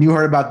mean, when you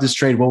heard about this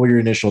trade, what were your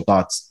initial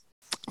thoughts?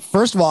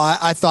 First of all,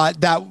 I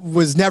thought that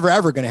was never,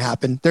 ever going to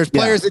happen. There's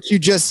players that you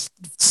just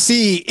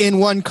see in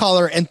one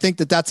color and think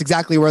that that's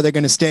exactly where they're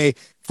going to stay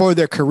for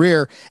their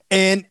career.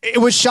 And it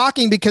was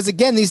shocking because,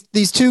 again,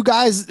 these two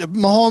guys,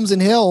 Mahomes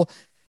and Hill,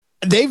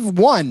 they've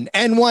won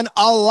and won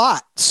a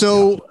lot.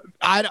 So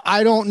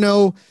I don't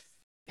know.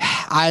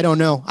 I don't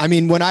know. I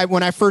mean, when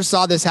I first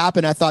saw this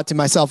happen, I thought to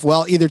myself,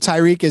 well, either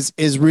Tyreek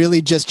is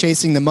really just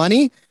chasing the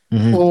money,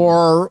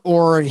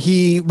 or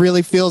he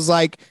really feels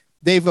like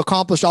they've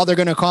accomplished all they're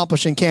going to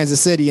accomplish in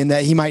Kansas City and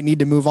that he might need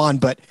to move on.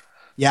 But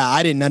yeah,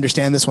 I didn't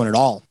understand this one at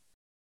all.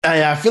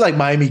 I feel like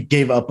Miami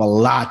gave up a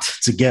lot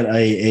to get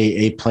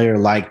a player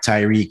like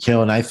Tyreek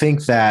Hill. And I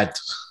think that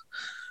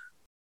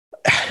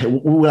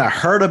when I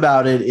heard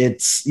about it,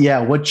 it's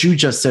what you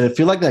just said. I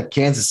feel like that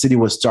Kansas City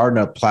was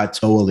starting to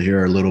plateau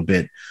here a little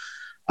bit.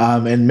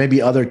 And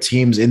maybe other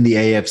teams in the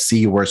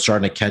AFC were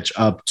starting to catch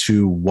up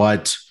to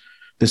what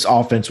this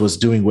offense was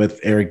doing with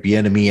Eric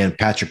Bieniemy and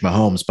Patrick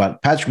Mahomes.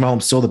 But Patrick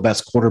Mahomes still the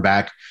best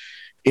quarterback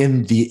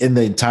in the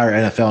entire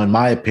NFL, in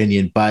my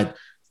opinion. But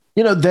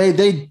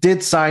they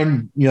did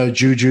sign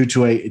Juju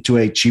to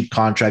a cheap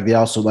contract. They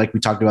also, like we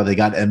talked about, they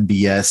got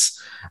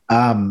MBS.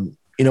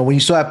 When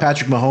you still have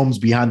Patrick Mahomes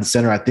behind the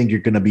center, I think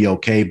you're going to be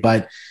okay.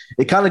 But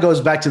it kind of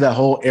goes back to that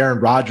whole Aaron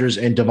Rodgers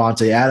and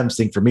Devontae Adams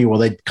thing for me, where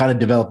they kind of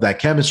developed that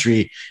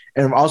chemistry.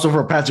 And also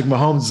for Patrick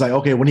Mahomes, it's like,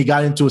 okay, when he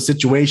got into a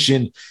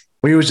situation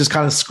where he was just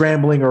kind of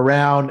scrambling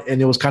around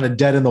and it was kind of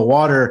dead in the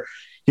water,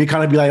 he'd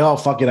kind of be like, oh,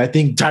 fuck it. I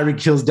think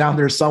Tyreek Hill's down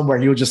there somewhere.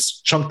 He would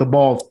just chunk the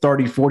ball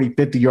 30, 40,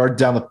 50 yards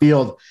down the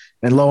field.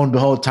 And lo and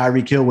behold,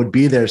 Tyreek Hill would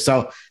be there.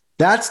 So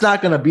that's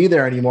not going to be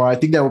there anymore. I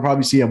think that we'll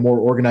probably see a more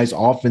organized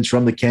offense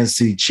from the Kansas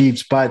City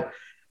Chiefs. But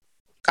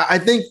I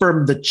think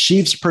from the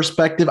Chiefs'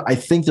 perspective, I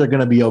think they're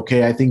going to be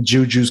okay. I think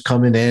Juju's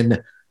coming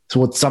in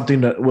with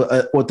something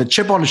with the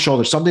chip on his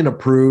shoulder, something to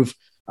prove.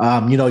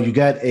 You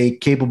get a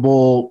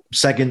capable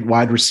second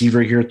wide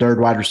receiver here, third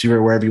wide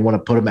receiver, wherever you want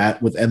to put him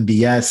at with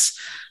MBS.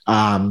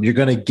 You're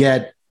going to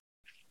get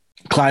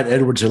Clyde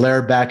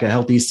Edwards-Helaire back, a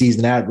healthy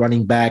season at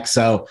running back.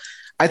 So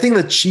I think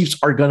the Chiefs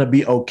are going to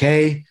be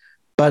okay.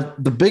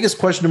 But the biggest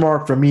question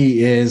mark for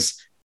me is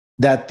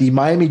that the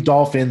Miami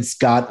Dolphins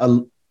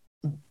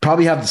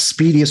probably have the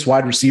speediest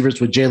wide receivers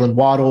with Jalen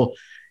Waddle,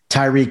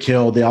 Tyreek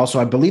Hill. They also,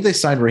 I believe they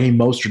signed Raheem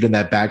Mostert in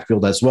that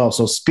backfield as well.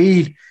 So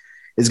speed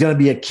is going to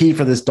be a key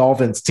for this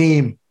Dolphins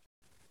team.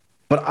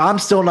 But I'm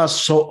still not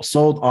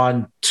sold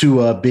on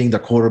Tua being the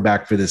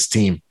quarterback for this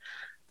team.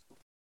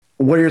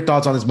 What are your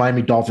thoughts on this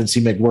Miami Dolphins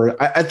team?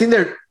 I think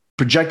they're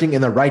projecting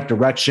in the right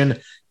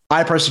direction.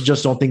 I personally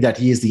just don't think that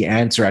he is the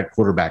answer at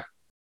quarterback.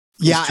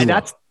 Yeah, and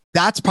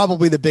that's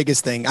probably the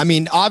biggest thing. I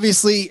mean,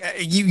 obviously,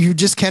 you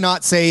just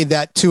cannot say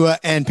that Tua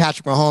and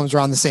Patrick Mahomes are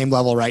on the same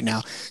level right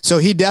now. So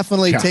he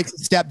definitely takes a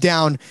step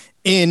down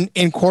in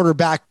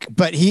quarterback,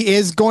 but he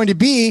is going to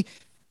be.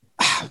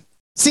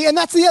 See, and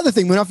that's the other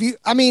thing.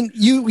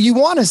 You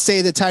want to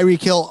say that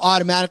Tyreek Hill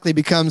automatically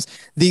becomes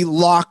the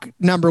lock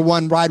number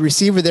one wide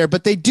receiver there,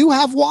 but they do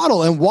have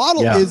Waddle, and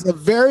Waddle is a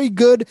very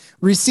good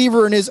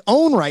receiver in his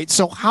own right.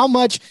 So how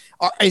much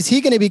is he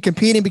going to be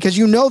competing? Because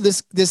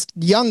this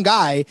young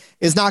guy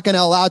is not going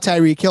to allow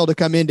Tyreek Hill to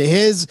come into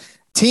his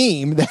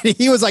team that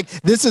he was like,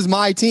 this is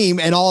my team,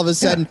 and all of a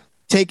sudden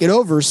take it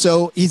over.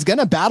 So he's going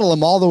to battle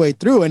him all the way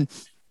through. And,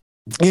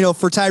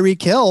 for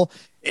Tyreek Hill,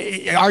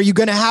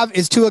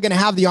 is Tua going to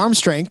have the arm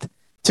strength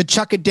to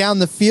chuck it down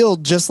the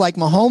field just like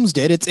Mahomes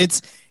did?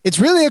 It's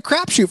really a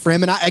crapshoot for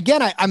him.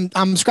 And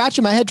I'm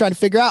scratching my head trying to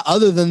figure out,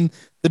 other than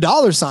the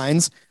dollar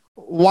signs,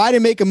 why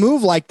to make a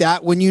move like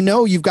that when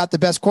you've got the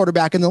best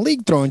quarterback in the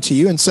league thrown to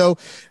you. And so,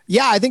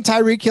 I think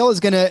Tyreek Hill is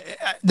going to,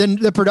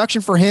 the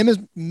production for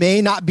him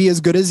may not be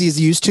as good as he's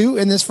used to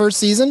in this first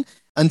season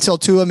until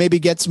Tua maybe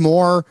gets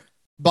more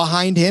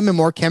behind him and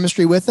more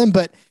chemistry with him.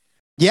 But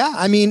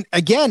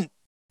again,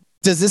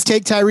 does this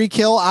take Tyreek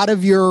Hill out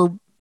of your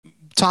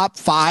top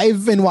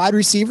 5 in wide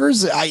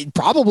receivers?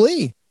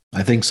 Probably.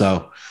 I think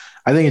so.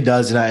 I think it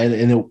does.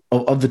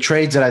 Of the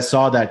trades that I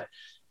saw that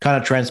kind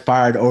of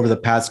transpired over the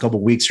past couple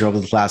of weeks or over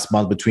the last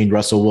month between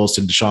Russell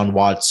Wilson, Deshaun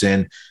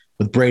Watson,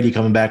 with Brady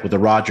coming back with the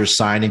Rodgers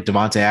signing,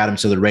 Devontae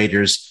Adams to the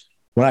Raiders.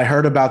 When I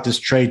heard about this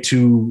trade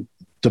to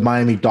the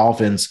Miami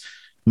Dolphins,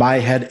 my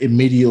head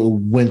immediately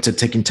went to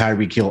taking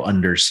Tyreek Hill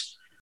unders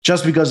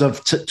just because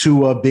of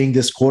Tua being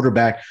this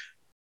quarterback.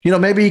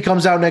 Maybe he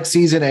comes out next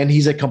season and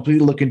he's a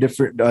completely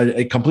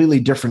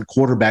different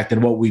quarterback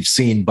than what we've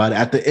seen. But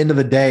at the end of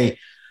the day,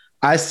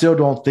 I still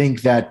don't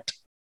think that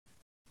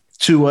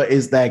Tua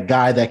is that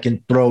guy that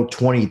can throw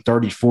 20,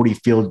 30,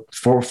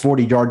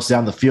 40 yards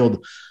down the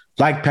field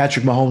like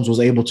Patrick Mahomes was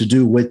able to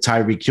do with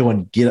Tyreek Hill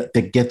and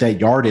get that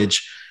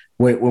yardage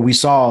where we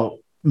saw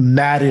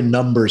Madden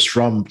numbers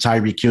from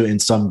Tyreek Hill in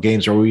some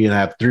games where we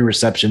have 3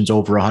 receptions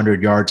over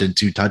 100 yards and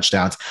 2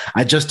 touchdowns.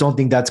 I just don't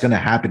think that's going to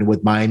happen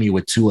with Miami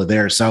with Tua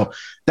there. So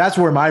that's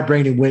where my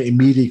brain went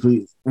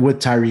immediately with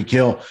Tyreek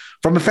Hill.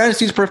 From a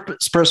fantasy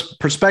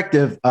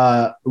perspective,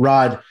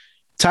 Rod,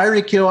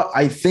 Tyreek Hill,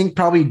 I think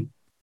probably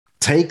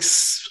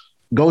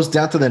goes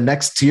down to the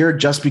next tier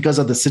just because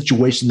of the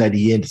situation that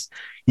he's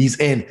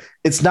in.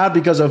 It's not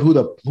because of who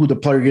the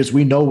player is.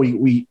 We know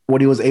what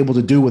he was able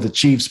to do with the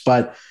Chiefs,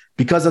 but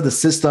because of the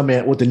system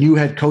and with the new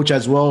head coach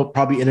as well,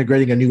 probably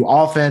integrating a new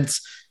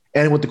offense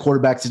and with the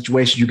quarterback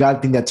situation, you got to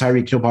think that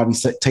Tyreek Hill probably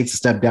takes a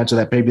step down to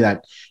that maybe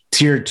that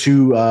tier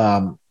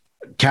 2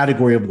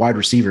 category of wide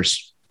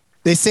receivers.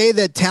 They say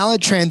that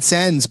talent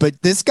transcends,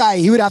 but this guy,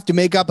 he would have to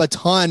make up a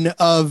ton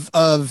of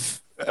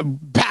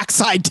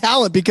backside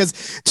talent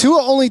because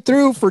Tua only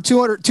threw for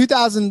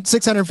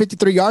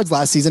 2,653 yards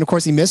last season. Of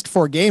course, he missed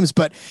 4 games,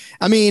 but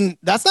I mean,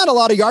 that's not a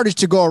lot of yardage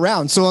to go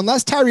around. So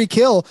unless Tyreek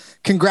Hill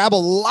can grab a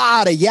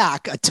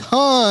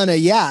ton of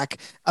yak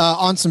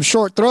on some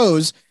short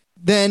throws,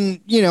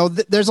 then,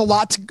 there's a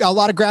lot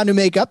of ground to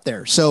make up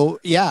there. So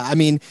yeah, I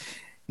mean,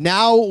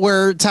 now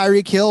where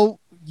Tyreek Hill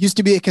used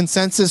to be a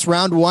consensus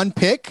round 1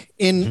 pick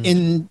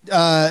in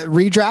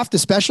redraft,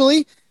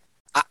 especially,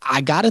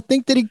 I got to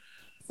think that he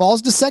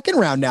falls to second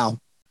round now.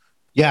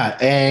 Yeah,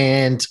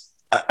 and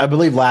I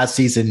believe last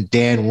season,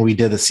 Dan, when we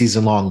did the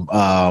season-long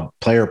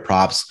player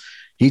props,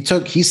 he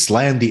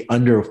slammed the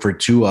under for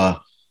Tua.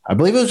 I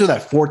believe it was with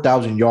that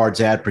 4,000 yards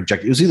ad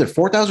projected. It was either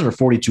 4,000 or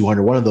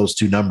 4,200, one of those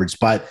 2 numbers.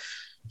 But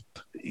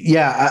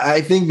yeah,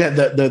 I think that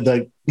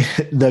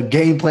the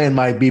game plan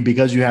might be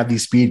because you have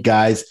these speed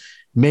guys,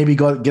 maybe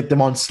go get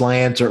them on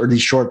slants or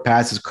these short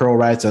passes, curl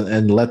rights,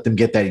 and let them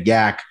get that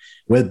yak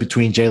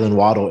between Jalen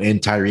Waddle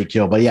and Tyreek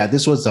Hill. But yeah,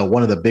 this was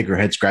one of the bigger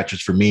head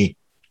scratchers for me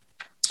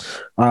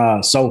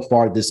so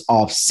far this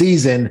off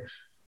season,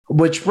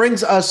 which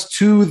brings us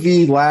to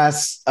the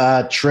last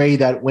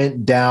trade that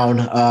went down.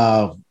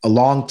 A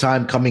long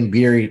time coming,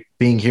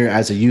 being here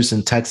as a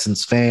Houston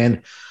Texans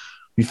fan.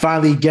 We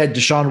finally get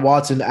Deshaun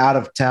Watson out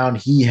of town.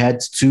 He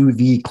heads to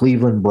the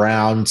Cleveland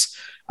Browns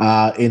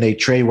in a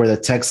trade where the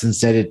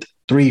Texans netted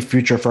 3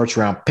 future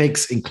first-round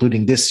picks,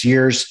 including this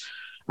year's.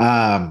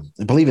 I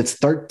believe it's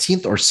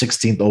 13th or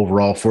 16th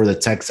overall for the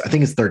Texans. I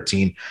think it's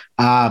 13.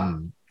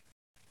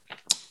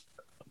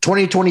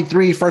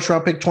 2023 first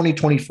round pick,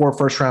 2024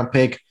 first round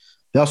pick.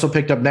 They also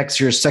picked up next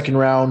year's second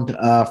round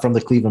from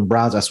the Cleveland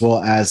Browns, as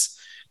well as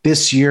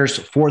this year's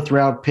 4th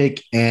round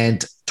pick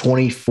and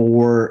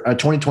 2024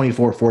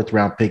 4th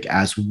round pick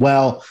as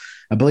well.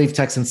 I believe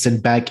Texans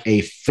sent back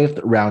a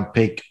 5th round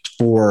pick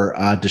for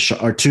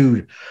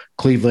to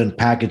Cleveland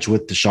package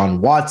with Deshaun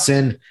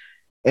Watson.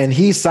 And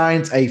he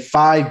signs a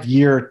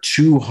 5-year,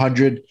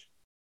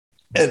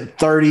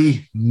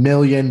 $230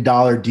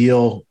 million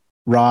deal,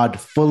 Rod,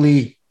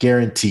 fully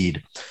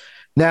guaranteed.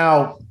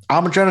 Now,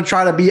 I'm trying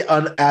to be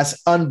as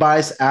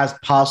unbiased as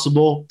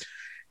possible.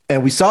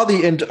 And we saw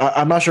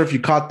I'm not sure if you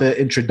caught the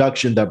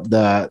introduction,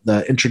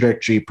 the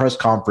introductory press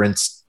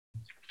conference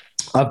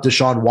of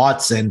Deshaun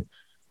Watson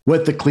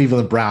with the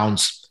Cleveland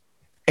Browns.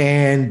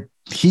 And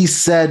he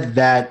said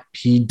that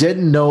he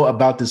didn't know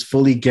about this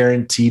fully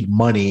guaranteed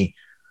money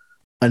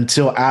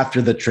until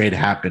after the trade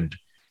happened.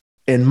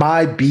 And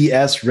my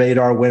BS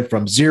radar went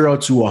from 0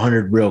 to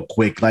 100 real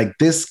quick. Like,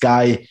 this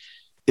guy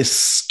is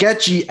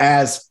sketchy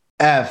as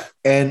F.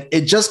 And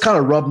it just kind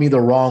of rubbed me the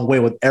wrong way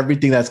with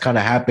everything that's kind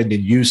of happened in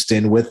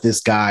Houston with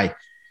this guy.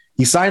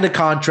 He signed a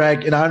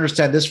contract, and I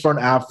understand this front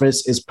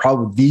office is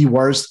probably the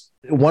worst,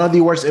 one of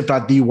the worst, if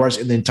not the worst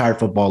in the entire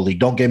football league.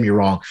 Don't get me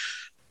wrong.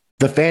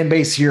 The fan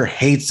base here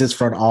hates this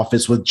front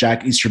office with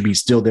Jack Easterby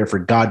still there for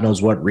God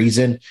knows what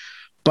reason.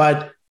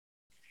 But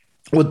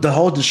with the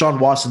whole Deshaun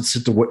Watson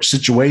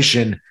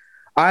situation,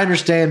 I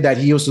understand that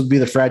he was supposed to be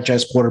the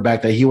franchise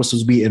quarterback, that he was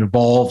supposed to be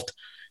involved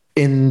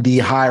in the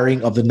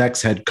hiring of the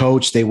next head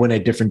coach. They went a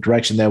different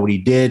direction than what he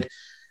did.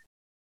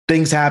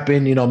 Things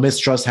happen,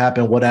 mistrust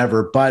happened,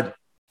 whatever. But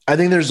I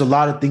think there's a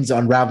lot of things to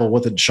unravel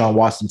with the Deshaun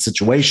Watson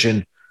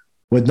situation.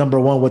 With number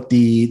one, with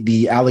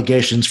the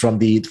allegations from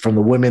the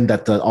women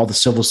that all the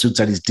civil suits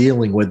that he's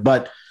dealing with.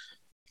 But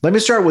let me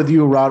start with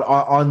you, Rod.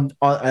 On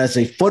as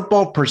a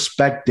football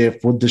perspective,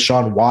 with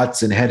Deshaun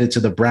Watson headed to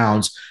the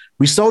Browns,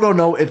 we still don't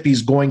know if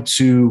he's going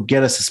to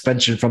get a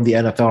suspension from the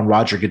NFL and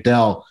Roger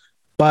Goodell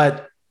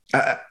But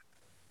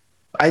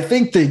I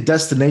think the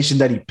destination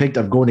that he picked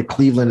of going to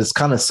Cleveland is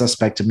kind of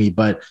suspect to me,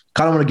 but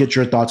kind of want to get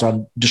your thoughts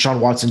on Deshaun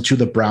Watson to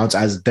the Browns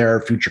as their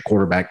future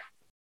quarterback.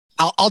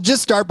 I'll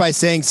just start by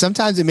saying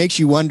sometimes it makes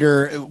you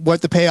wonder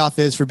what the payoff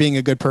is for being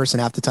a good person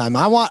half the time.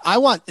 I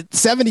want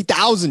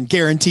 70,000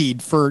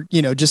 guaranteed for,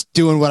 just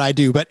doing what I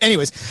do. But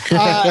anyways, for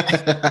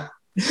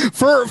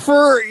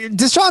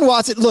Deshaun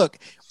Watson, look,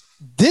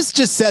 this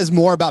just says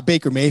more about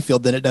Baker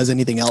Mayfield than it does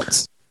anything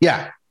else.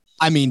 Yeah.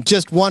 I mean,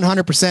 just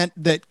 100%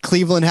 that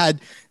Cleveland had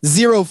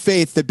zero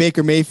faith that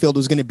Baker Mayfield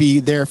was going to be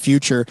their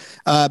future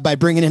by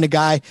bringing in a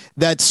guy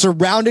that's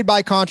surrounded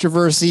by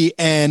controversy.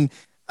 And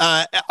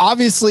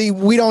obviously,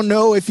 we don't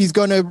know if he's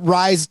going to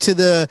rise to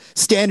the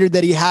standard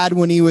that he had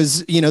when he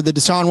was, the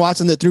Deshaun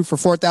Watson that threw for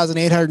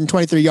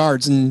 4,823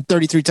 yards and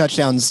 33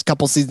 touchdowns a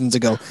couple seasons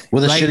ago.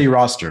 With a shitty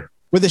roster.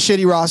 With a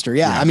shitty roster.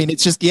 Yeah. I mean,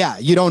 it's just,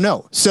 you don't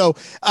know. So,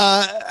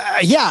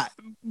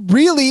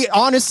 really,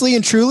 honestly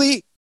and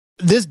truly,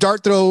 this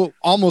dart throw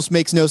almost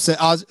makes no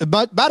sense,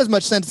 about as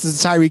much sense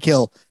as the Tyreek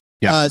Hill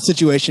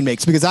situation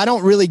makes, because I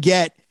don't really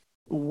get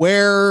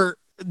where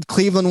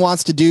Cleveland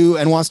wants to do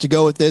and wants to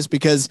go with this,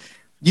 because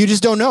you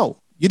just don't know.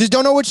 You just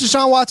don't know which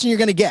Deshaun Watson you're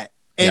going to get.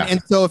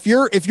 And so if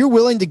you're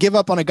willing to give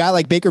up on a guy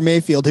like Baker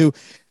Mayfield, who,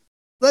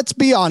 let's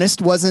be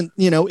honest, wasn't,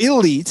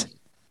 elite,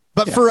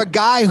 but for a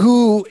guy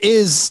who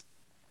is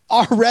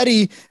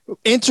already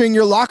entering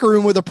your locker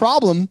room with a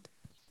problem,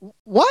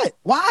 what?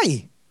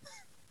 Why?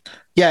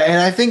 Yeah, and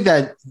I think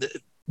that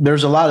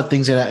there's a lot of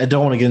things, and I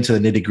don't want to get into the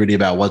nitty gritty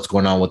about what's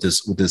going on with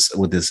this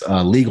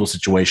legal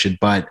situation,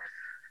 but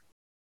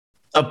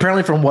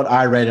apparently, from what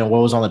I read and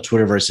what was on the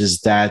Twitterverse, is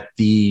that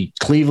the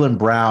Cleveland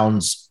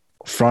Browns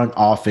front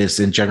office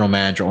and general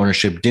manager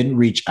ownership didn't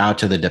reach out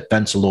to the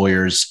defense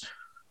lawyers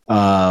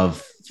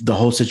of the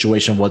whole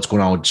situation, what's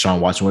going on with Deshaun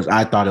Watson. Which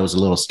I thought it was a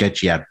little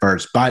sketchy at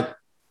first, but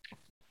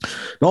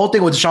the whole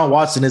thing with Deshaun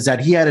Watson is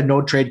that he had a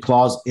no trade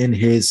clause in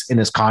his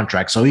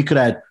contract, so he could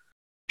have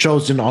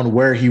chosen on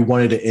where he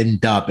wanted to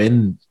end up.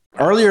 And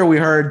earlier we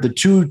heard the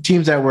two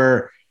teams that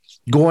were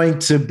going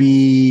to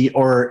be,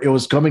 or it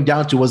was coming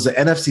down to, was the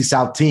NFC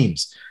South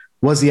teams,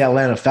 was the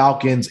Atlanta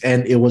Falcons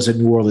and it was the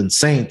New Orleans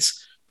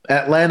Saints.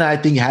 Atlanta, I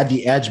think, had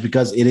the edge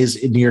because it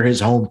is near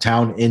his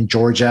hometown in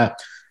Georgia.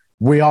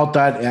 We all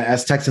thought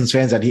as Texans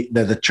fans that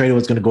the trade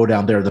was going to go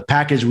down there. The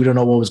package, we don't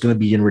know what was going to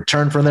be in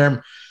return from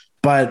them,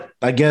 but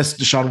I guess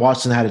Deshaun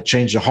Watson had to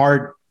change the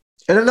heart.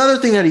 And another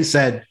thing that he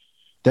said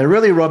that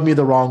really rubbed me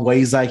the wrong way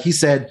is he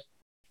said,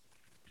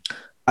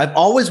 I've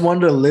always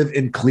wanted to live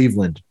in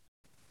Cleveland.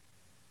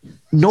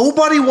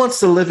 Nobody wants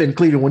to live in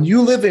Cleveland. When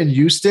you live in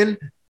Houston,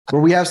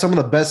 where we have some of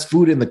the best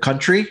food in the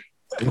country,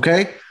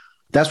 okay,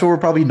 that's what we're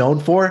probably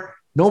known for.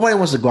 Nobody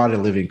wants to go out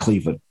and live in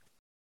Cleveland.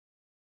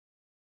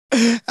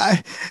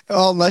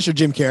 Unless you're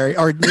Jim Carrey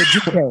or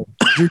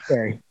Drew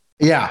Carey.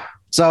 Yeah.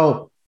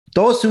 So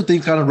those two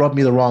things kind of rubbed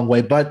me the wrong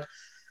way. But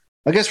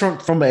I guess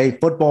from a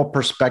football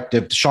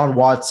perspective, Deshaun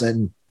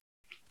Watson,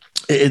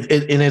 and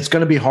it's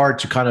going to be hard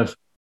to kind of,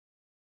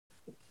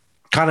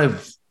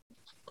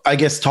 I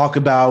guess, talk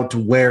about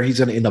where he's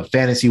going to end up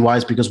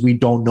fantasy-wise, because we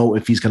don't know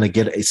if he's going to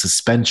get a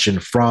suspension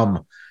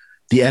from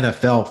the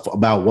NFL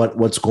about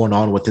what's going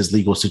on with his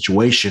legal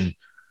situation.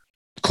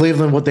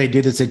 Cleveland, what they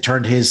did is they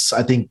turned his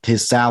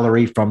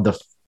salary from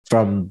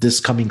this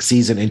coming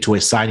season into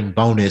a signing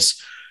bonus,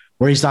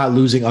 where he's not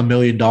losing $1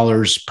 million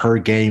per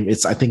game.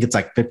 I think it's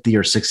like 50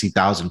 or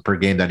 60,000 per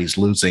game that he's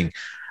losing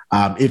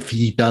if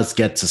he does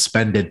get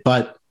suspended.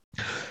 But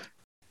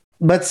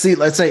let's say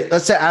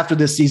after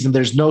this season,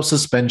 there's no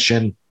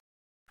suspension.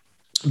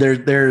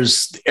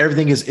 There's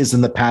everything is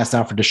in the past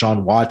now for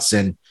Deshaun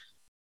Watson.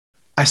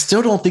 I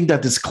still don't think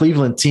that this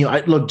Cleveland team,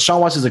 look, Deshaun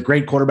Watson is a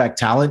great quarterback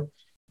talent,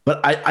 but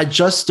I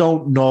just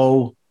don't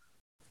know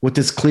with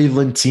this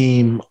Cleveland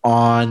team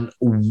on,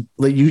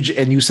 like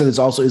you said this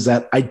also, is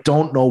that I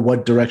don't know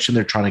what direction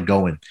they're trying to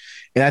go in.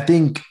 And I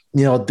think,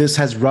 this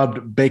has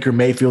rubbed Baker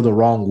Mayfield the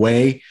wrong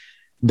way.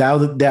 Now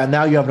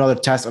you have another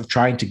test of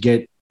trying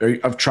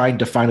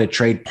to find a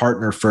trade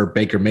partner for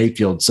Baker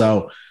Mayfield.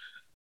 So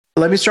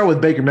let me start with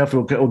Baker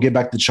Mayfield. We'll get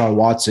back to Deshaun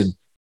Watson.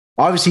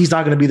 Obviously, he's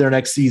not going to be there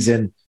next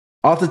season.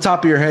 Off the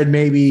top of your head,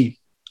 maybe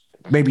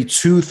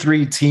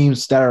 2-3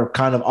 teams that are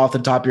kind of off the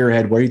top of your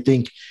head where you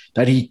think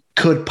that he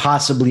could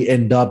possibly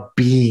end up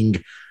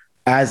being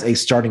as a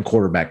starting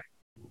quarterback.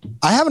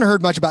 I haven't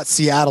heard much about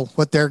Seattle,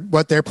 what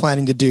they're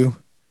planning to do.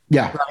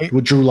 Yeah, right?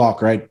 With Drew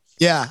Lock, right?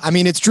 Yeah, I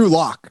mean, it's Drew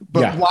Lock,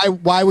 but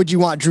why would you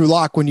want Drew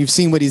Lock when you've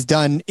seen what he's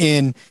done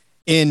in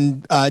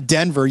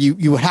Denver?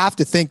 You would have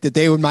to think that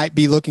they might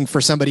be looking for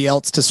somebody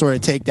else to sort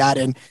of take that.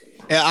 And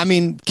I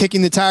mean,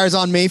 kicking the tires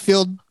on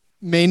Mayfield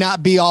may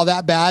not be all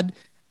that bad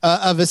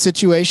of a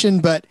situation,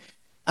 but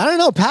I don't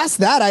know. Past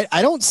that,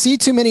 I don't see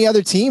too many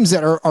other teams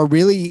that are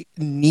really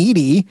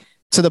needy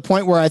to the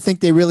point where I think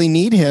they really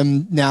need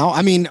him now.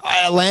 I mean,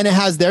 Atlanta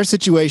has their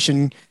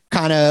situation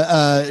kind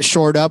of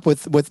shored up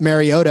with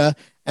Mariota.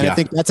 And I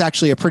think that's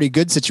actually a pretty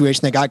good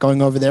situation they got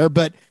going over there.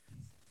 But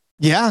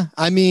yeah,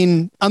 I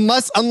mean,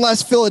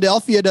 unless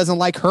Philadelphia doesn't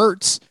like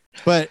Hurts,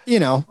 but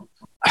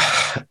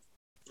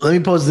Let me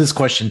pose this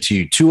question to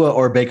you: Tua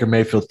or Baker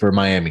Mayfield for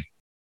Miami?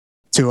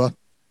 Tua.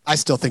 I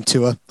still think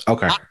Tua.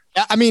 Okay.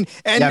 I mean,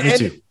 me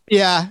too.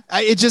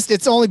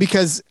 It's only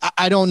because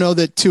I don't know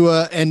that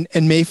Tua and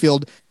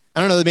Mayfield. I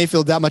don't know that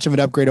Mayfield that much of an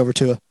upgrade over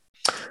Tua.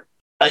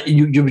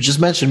 You just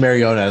mentioned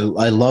Mariota.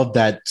 I love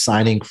that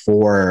signing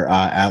for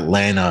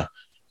Atlanta.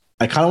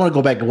 I kind of want to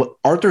go back.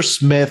 Arthur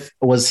Smith,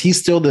 was he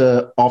still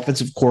the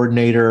offensive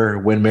coordinator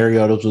when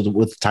Mariota was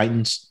with the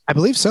Titans? I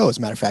believe so, as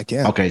a matter of fact,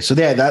 yeah. Okay, so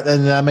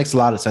that makes a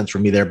lot of sense for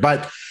me there.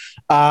 But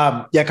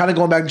kind of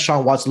going back to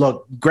Deshaun Watson.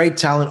 Look, great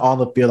talent on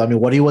the field. I mean,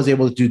 what he was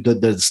able to do,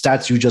 the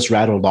stats you just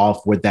rattled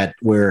off with that,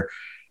 where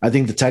I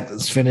think the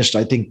Texans finished,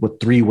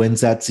 with 3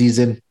 wins that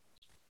season.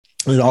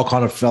 It all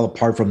kind of fell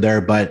apart from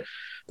there. But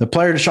the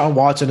player Deshaun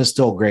Watson is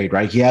still great,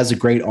 right? He has a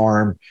great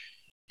arm.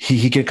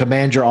 He can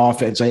command your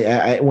offense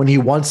when he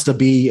wants to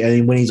be,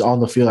 and when he's on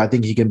the field. I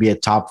think he can be a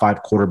top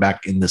 5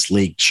 quarterback in this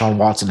league. Deshaun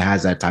Watson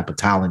has that type of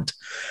talent.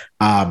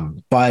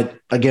 But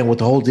again, with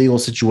the whole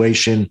Eagles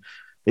situation,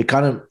 I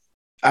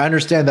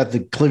understand that the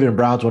Cleveland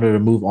Browns wanted to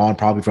move on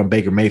probably from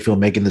Baker Mayfield.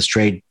 Making this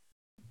trade,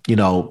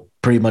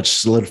 pretty much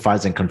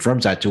solidifies and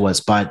confirms that to us.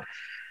 But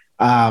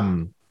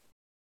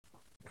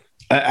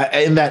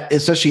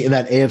especially in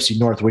that AFC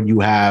North, when you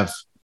have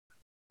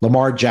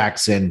Lamar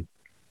Jackson,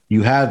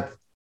 you have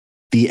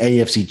the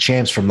AFC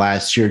champs from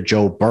last year,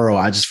 Joe Burrow.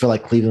 I just feel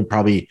like Cleveland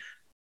probably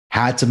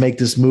had to make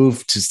this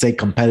move to stay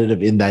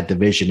competitive in that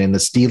division. And the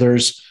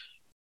Steelers,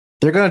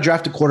 they're going to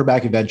draft a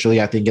quarterback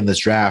eventually, I think, in this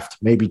draft.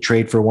 Maybe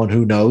trade for one,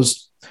 who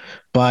knows?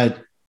 But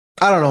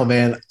I don't know,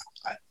 man.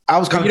 I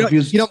was kind of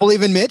confused. You don't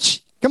believe in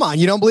Mitch? Come on,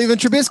 you don't believe in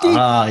Trubisky?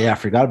 Yeah, I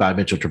forgot about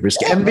Mitchell Trubisky.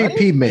 Yeah, MVP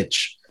right?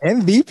 Mitch.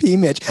 MVP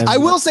Mitch. I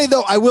will say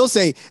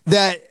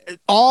that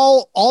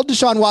all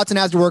Deshaun Watson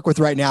has to work with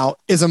right now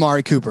is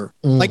Amari Cooper.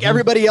 Mm-hmm. Like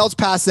everybody else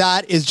past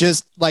that is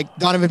just like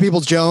Donovan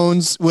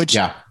Peoples-Jones, which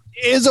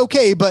is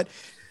okay, but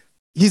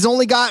he's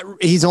only got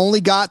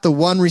the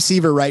one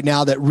receiver right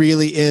now that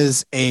really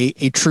is a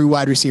true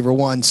wide receiver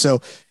one.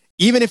 So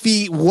even if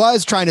he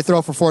was trying to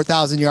throw for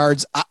 4,000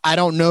 yards, I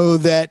don't know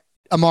that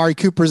Amari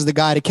Cooper is the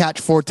guy to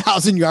catch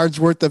 4,000 yards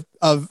worth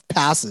of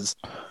passes.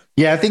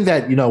 Yeah, I think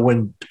that,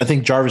 I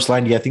think Jarvis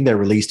Landry, I think they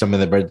released him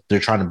and they're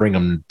trying to bring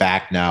him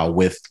back now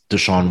with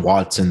Deshaun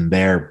Watson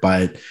there.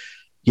 But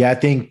yeah, I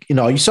think,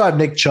 you still have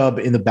Nick Chubb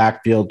in the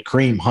backfield.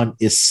 Kareem Hunt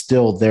is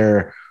still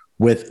there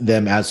with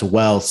them as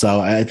well. So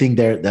I think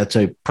that's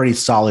a pretty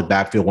solid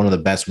backfield, one of the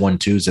best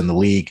 1-2s in the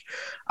league.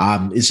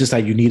 It's just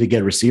that you need to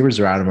get receivers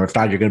around him, or if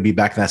not, you're going to be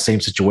back in that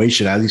same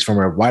situation, at least from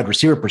a wide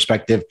receiver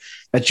perspective,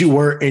 that you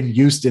were in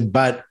Houston.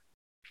 But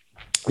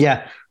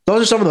yeah,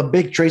 those are some of the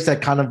big traits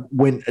that kind of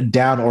went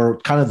down, or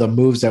kind of the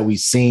moves that we've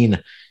seen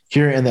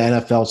here in the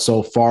NFL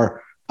so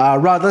far.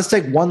 Rod, let's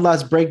take one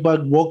last break,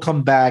 bud. We'll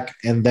come back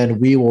and then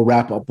we will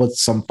wrap up with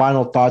some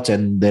final thoughts,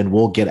 and then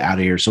we'll get out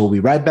of here. So we'll be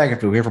right back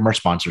after we hear from our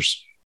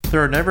sponsors.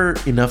 There are never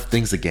enough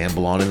things to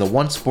gamble on, and the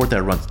one sport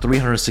that runs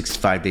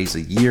 365 days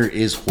a year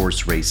is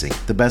horse racing.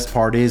 The best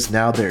part is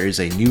now there is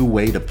a new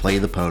way to play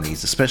the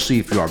ponies, especially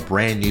if you are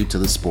brand new to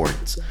the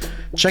sports.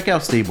 Check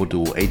out Stable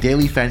Duel, a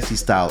daily fantasy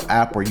style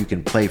app where you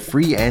can play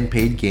free and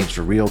paid games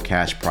for real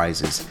cash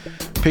prizes.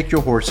 Pick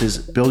your horses,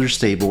 build your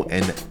stable,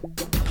 and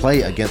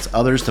play against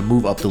others to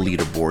move up the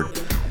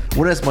leaderboard.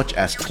 Win as much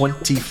as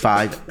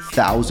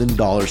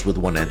 $25,000 with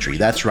one entry.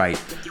 That's right,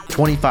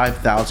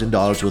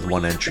 $25,000 with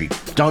one entry.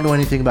 Don't know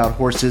anything about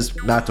horses?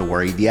 Not to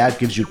worry. The app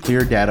gives you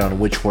clear data on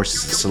which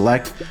horses to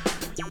select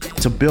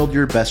to build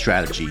your best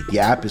strategy. The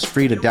app is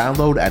free to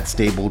download at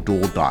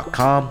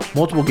StableDuel.com.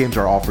 Multiple games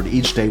are offered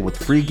each day with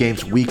free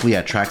games weekly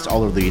at tracks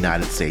all over the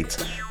United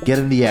States. Get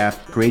in the app,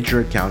 create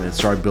your account, and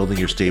start building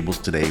your stables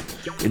today.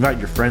 Invite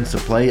your friends to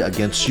play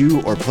against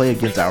you or play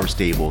against our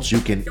stables.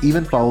 You can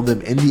even follow them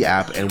in the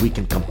app and we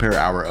can compare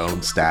our own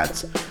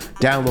stats.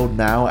 Download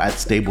now at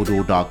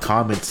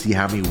StableDuel.com and see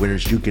how many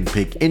winners you can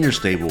pick in your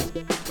stable.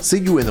 See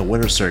you in the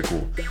winner's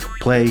circle.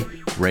 Play,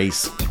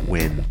 race,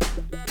 win.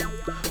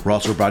 We're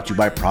also brought to you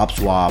by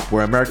PropSwap,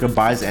 where America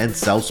buys and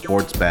sells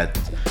sports bets.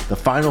 The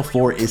Final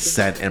Four is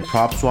set, and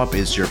PropSwap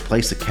is your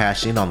place to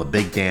cash in on the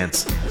big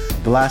dance.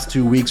 The last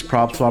 2 weeks,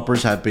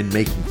 PropSwappers have been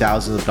making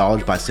thousands of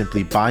dollars by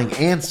simply buying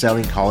and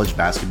selling college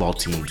basketball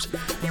teams.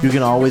 You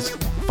can always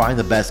find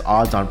the best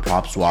odds on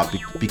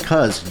PropSwap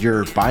because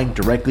you're buying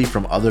directly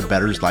from other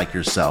bettors like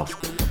yourself.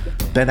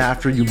 Then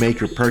after you make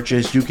your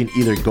purchase, you can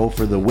either go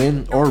for the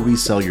win or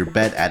resell your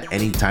bet at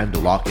any time to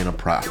lock in a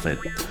profit.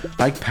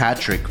 Like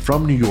Patrick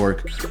from New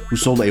York, who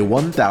sold a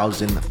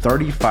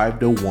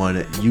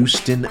 1,035-1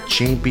 Houston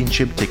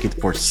championship ticket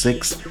for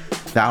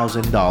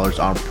 $6,000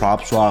 on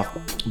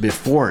PropSwap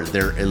before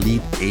their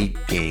Elite 8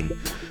 game.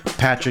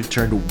 Patrick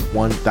turned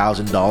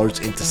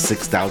 $1,000 into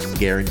 $6,000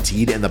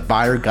 guaranteed, and the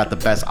buyer got the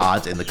best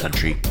odds in the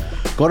country.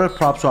 Go to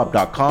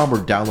PropSwap.com or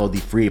download the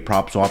free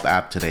PropSwap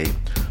app today.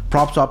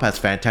 PropSwap has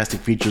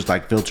fantastic features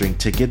like filtering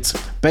tickets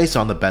based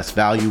on the best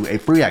value, a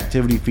free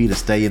activity fee to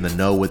stay in the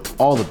know with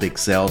all the big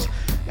sales,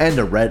 and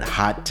a red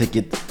hot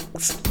ticket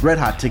Red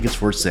Hot Tickets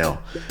for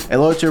Sale, a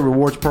loyalty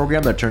rewards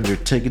program that turns your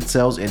ticket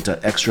sales into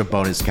extra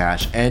bonus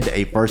cash and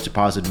a first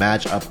deposit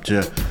match up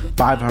to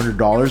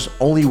 $500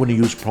 only when you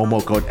use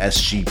promo code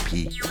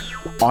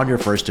SGP on your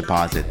first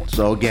deposit.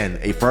 So again,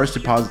 a first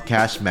deposit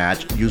cash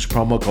match, use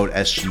promo code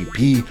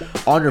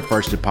SGP on your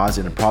first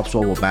deposit, and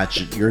PropSwap will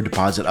match your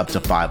deposit up to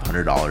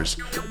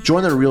 $500.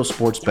 Join the real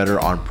sports bettor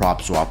on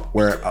PropSwap,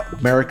 where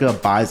America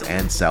buys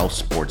and sells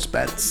sports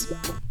bets.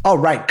 All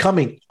right,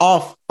 coming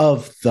off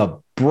of the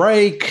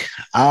break.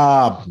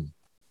 So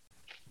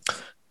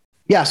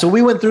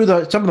we went through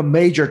some of the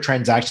major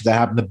transactions that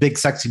happened, the big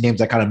sexy names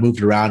that kind of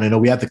moved around. I know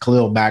we had the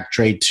Khalil Mack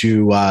trade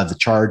to the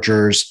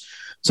Chargers,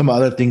 some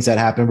other things that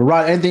happened. But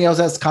Rod, anything else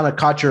that's kind of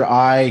caught your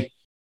eye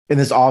in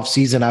this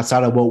offseason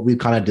outside of what we've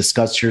kind of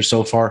discussed here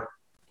so far?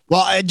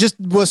 Well, I just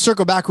will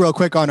circle back real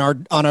quick on our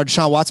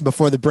Deshaun Watson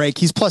before the break.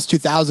 He's plus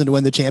 2,000 to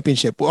win the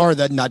championship, or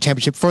the not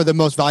championship, for the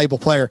most valuable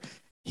player.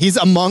 He's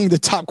among the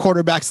top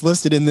quarterbacks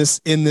listed in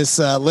this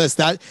list.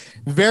 That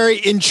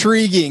very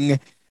intriguing.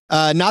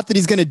 Not that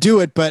he's going to do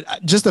it, but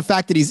just the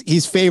fact that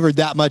he's favored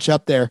that much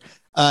up there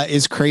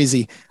is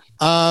crazy.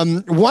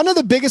 One of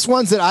the biggest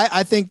ones that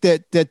I think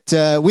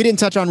that we didn't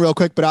touch on real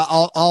quick, but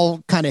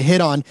I'll kind of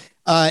hit on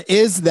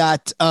is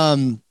that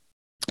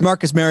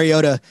Marcus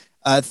Mariota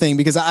thing,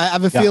 because I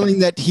have a feeling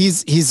that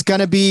he's going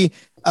to be.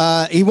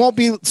 He won't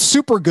be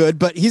super good,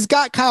 but he's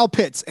got Kyle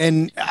Pitts.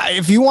 And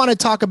if you want to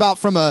talk about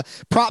from a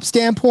prop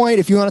standpoint,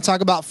 if you want to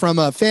talk about from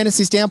a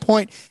fantasy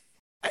standpoint,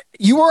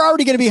 you are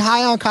already going to be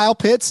high on Kyle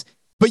Pitts,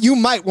 but you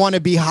might want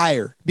to be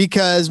higher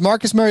because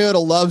Marcus Mariota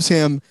loves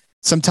him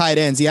some tight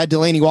ends. He had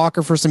Delaney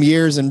Walker for some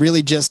years and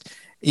really just,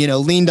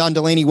 leaned on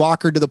Delaney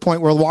Walker to the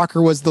point where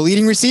Walker was the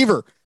leading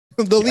receiver,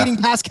 the leading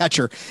pass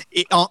catcher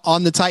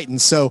on the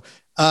Titans. So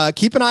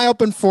keep an eye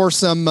open for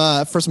some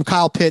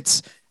Kyle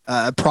Pitts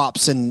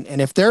props,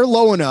 and if they're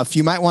low enough,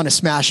 you might want to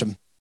smash them,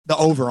 the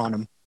over on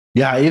them.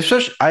 Yeah,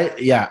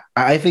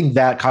 I think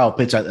that Kyle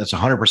Pitts, that's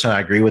 100%. I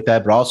agree with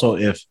that. But also,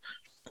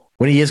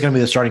 when he is going to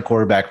be the starting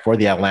quarterback for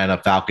the Atlanta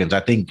Falcons, I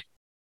think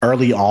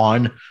early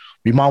on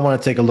we might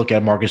want to take a look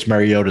at Marcus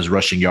Mariota's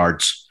rushing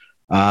yards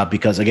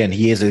because again,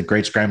 he is a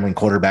great scrambling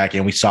quarterback,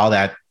 and we saw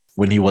that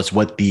when he was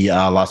with the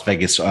Las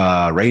Vegas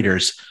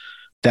Raiders,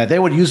 that they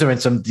would use him in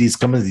some of these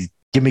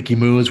gimmicky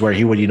moves where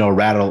he would,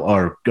 rattle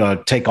or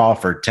take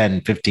off for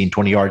 10, 15,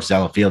 20 yards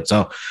down the field.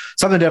 So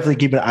something to definitely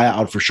keep an eye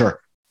out for sure.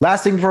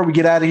 Last thing before we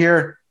get out of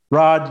here,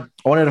 Rod,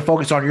 I wanted to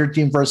focus on your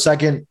team for a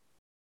second.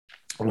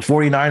 The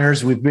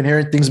 49ers, we've been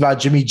hearing things about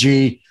Jimmy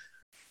G.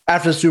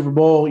 After the Super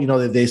Bowl,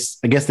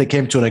 I guess they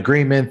came to an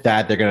agreement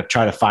that they're going to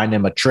try to find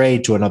him a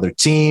trade to another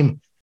team.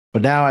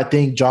 But now I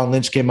think John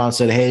Lynch came out and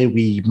said, hey,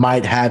 we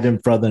might have him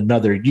for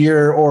another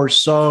year or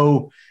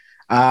so.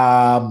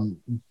 I'm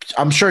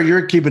sure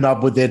you're keeping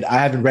up with it. I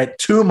haven't read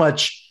too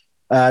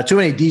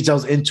many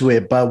details into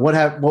it, but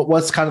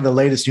what's kind of the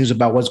latest news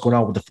about what's going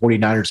on with the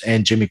 49ers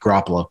and Jimmy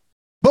Garoppolo?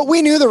 But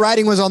we knew the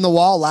writing was on the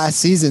wall last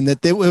season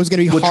that it was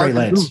going to be hard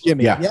to move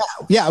Jimmy.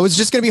 Yeah. It was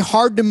just going to be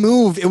hard to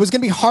move. It was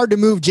going to be hard to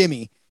move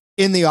Jimmy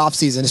in the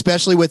offseason,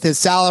 especially with his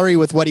salary,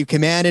 with what he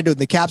commanded, with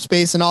the cap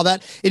space and all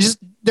that.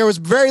 There was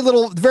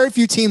very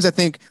few teams, I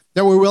think,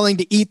 that were willing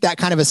to eat that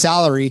kind of a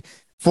salary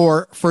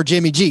for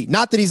Jimmy G.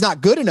 Not that he's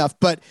not good enough,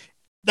 but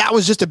that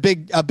was just a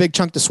big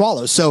chunk to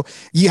swallow. So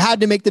you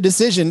had to make the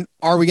decision,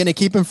 are we going to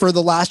keep him for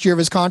the last year of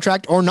his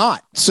contract or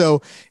not?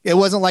 So it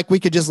wasn't like we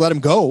could just let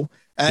him go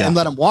and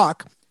let him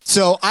walk.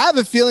 So I have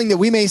a feeling that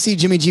we may see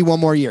Jimmy G one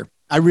more year.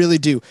 I really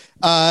do.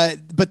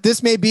 But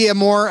this may be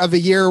more of a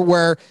year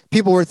where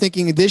people were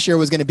thinking this year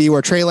was going to be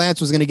where Trey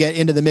Lance was going to get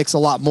into the mix a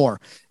lot more.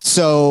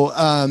 So,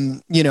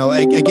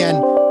 again,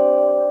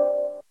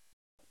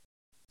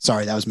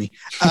 sorry, that was me.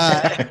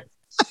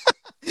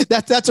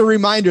 That's a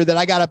reminder that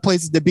I got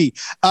places to be.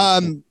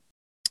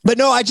 But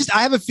no,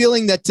 I have a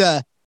feeling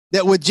that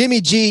with Jimmy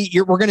G,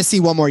 we're going to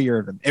see one more year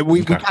of him.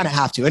 We kind of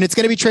have to, and it's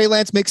going to be Trey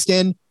Lance mixed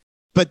in,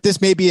 but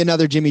this may be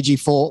another Jimmy G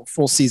full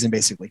season,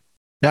 basically.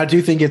 Now, do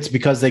you think it's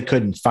because they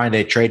couldn't find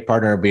a trade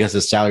partner because of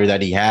the salary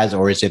that he has,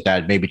 or is it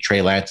that maybe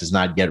Trey Lance is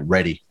not yet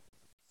ready?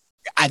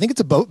 I think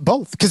it's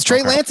both because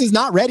Trey Lance is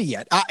not ready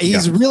yet.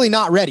 He's really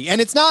not ready.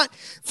 And it's not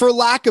for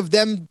lack of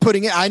them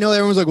putting it. I know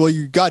everyone's like, well,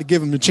 you got to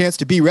give him a chance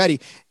to be ready.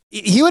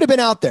 He would have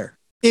been out there.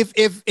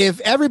 If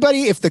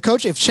everybody, if the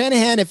coach, if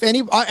Shanahan,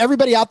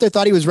 everybody out there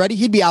thought he was ready,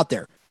 he'd be out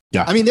there.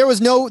 Yeah. I mean, there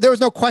was no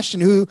question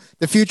who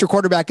the future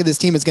quarterback of this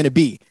team is going to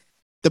be.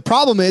 The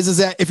problem is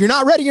that if you're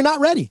not ready, you're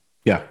not ready.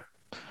 Yeah.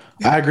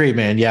 I agree,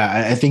 man.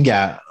 Yeah. I think,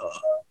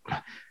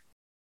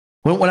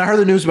 when I heard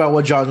the news about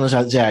what John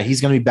Lynch said,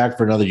 he's going to be back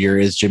for another year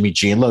is Jimmy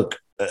G. And look,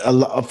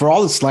 for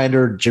all the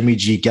slander Jimmy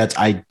G gets,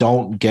 I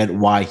don't get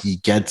why he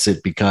gets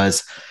it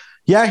because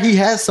he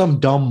has some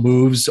dumb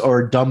moves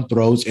or dumb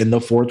throws in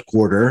the fourth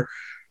quarter,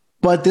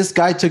 but this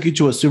guy took you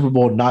to a Super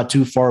Bowl not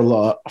too far,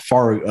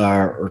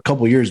 a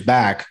couple years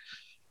back.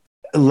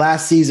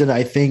 Last season,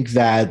 I think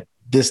that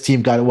this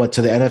team got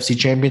to the NFC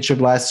Championship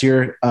last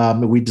year.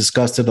 We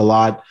discussed it a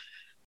lot.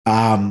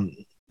 I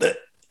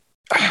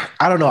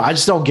don't know. I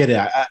just don't get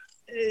it.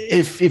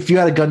 if you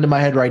had a gun to my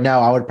head right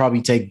now, I would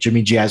probably take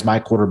Jimmy G as my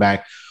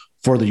quarterback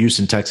for the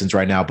Houston Texans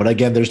right now. But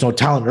again, there's no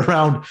talent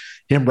around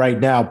him right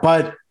now.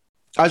 But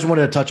I just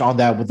wanted to touch on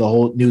that with the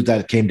whole news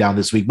that came down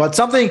this week. But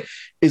something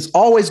is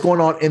always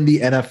going on in the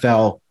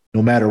NFL,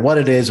 no matter what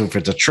it is, if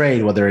it's a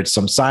trade, whether it's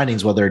some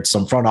signings, whether it's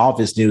some front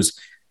office news.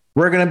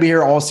 We're going to be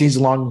here all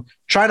season long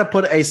trying to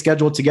put a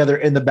schedule together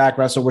in the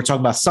background. So we're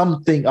talking about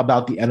something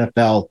about the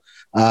NFL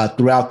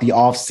throughout the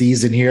off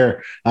season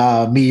here.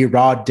 Me,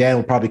 Rod, Dan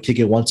will probably kick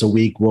it once a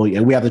week.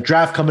 We have the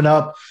draft coming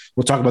up.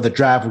 We'll talk about the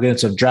draft. We'll get into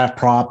some draft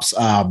props.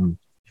 And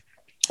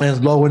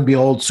lo and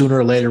behold, sooner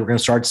or later, we're going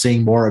to start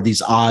seeing more of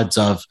these odds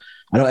of,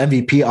 I know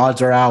MVP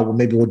odds are out. Well,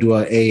 maybe we'll do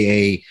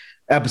a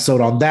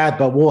episode on that,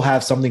 but we'll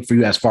have something for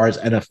you as far as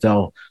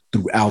NFL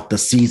throughout the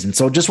season.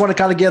 So just want to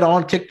kind of get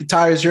on, kick the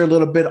tires here a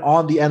little bit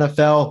on the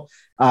NFL.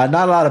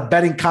 Not a lot of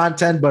betting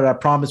content, but I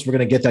promise we're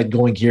going to get that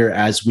going here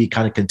as we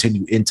kind of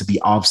continue into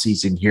the off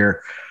season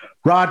here.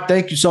 Rod,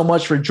 thank you so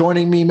much for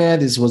joining me, man.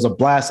 This was a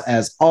blast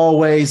as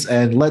always,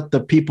 and let the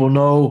people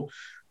know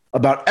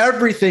about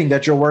everything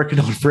that you're working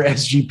on for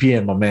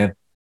SGPN, my man.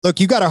 Look,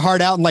 you got a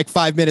heart out in like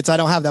 5 minutes. I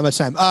don't have that much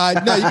time.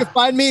 No, you can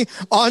find me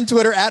on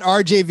Twitter at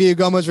RJ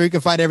Villagomez, where you can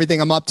find everything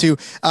I'm up to.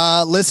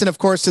 Listen, of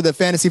course, to the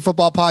Fantasy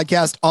Football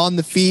Podcast on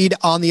the feed,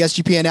 on the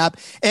SGPN app,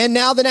 and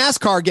now the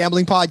NASCAR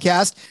Gambling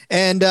Podcast,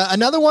 and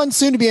another one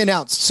soon to be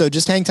announced. So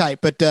just hang tight.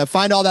 But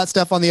find all that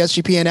stuff on the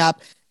SGPN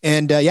app,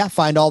 and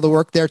find all the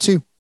work there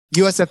too.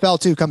 USFL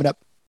too coming up.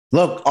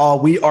 Look,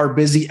 we are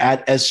busy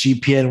at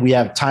SGPN. We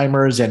have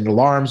timers and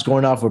alarms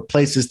going off with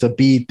places to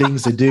be,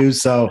 things to do.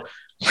 So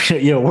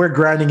we're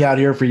grinding out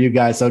here for you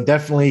guys. So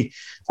definitely,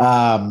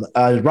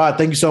 Rod,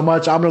 thank you so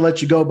much. I'm going to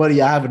let you go,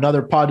 buddy. I have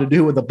another pod to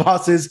do with the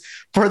bosses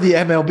for the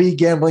MLB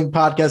Gambling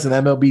Podcast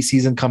and MLB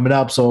season coming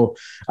up. So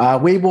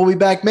we will be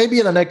back maybe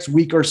in the next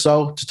week or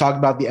so to talk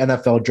about the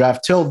NFL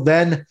draft. Till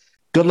then,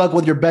 good luck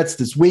with your bets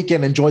this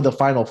weekend. Enjoy the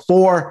Final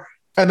Four.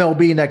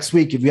 MLB next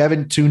week. If you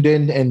haven't tuned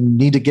in and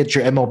need to get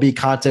your MLB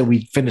content,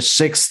 we finished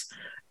 6th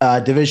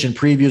division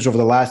previews over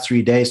the last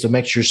 3 days. So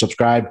make sure you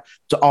subscribe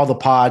to all the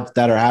pods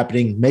that are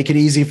happening. Make it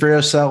easy for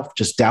yourself.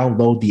 Just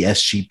download the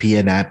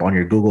SGPN app on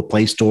your Google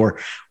Play Store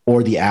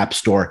or the App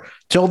Store.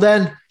 Till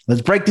then,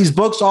 let's break these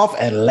books off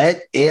and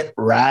let it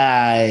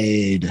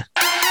ride.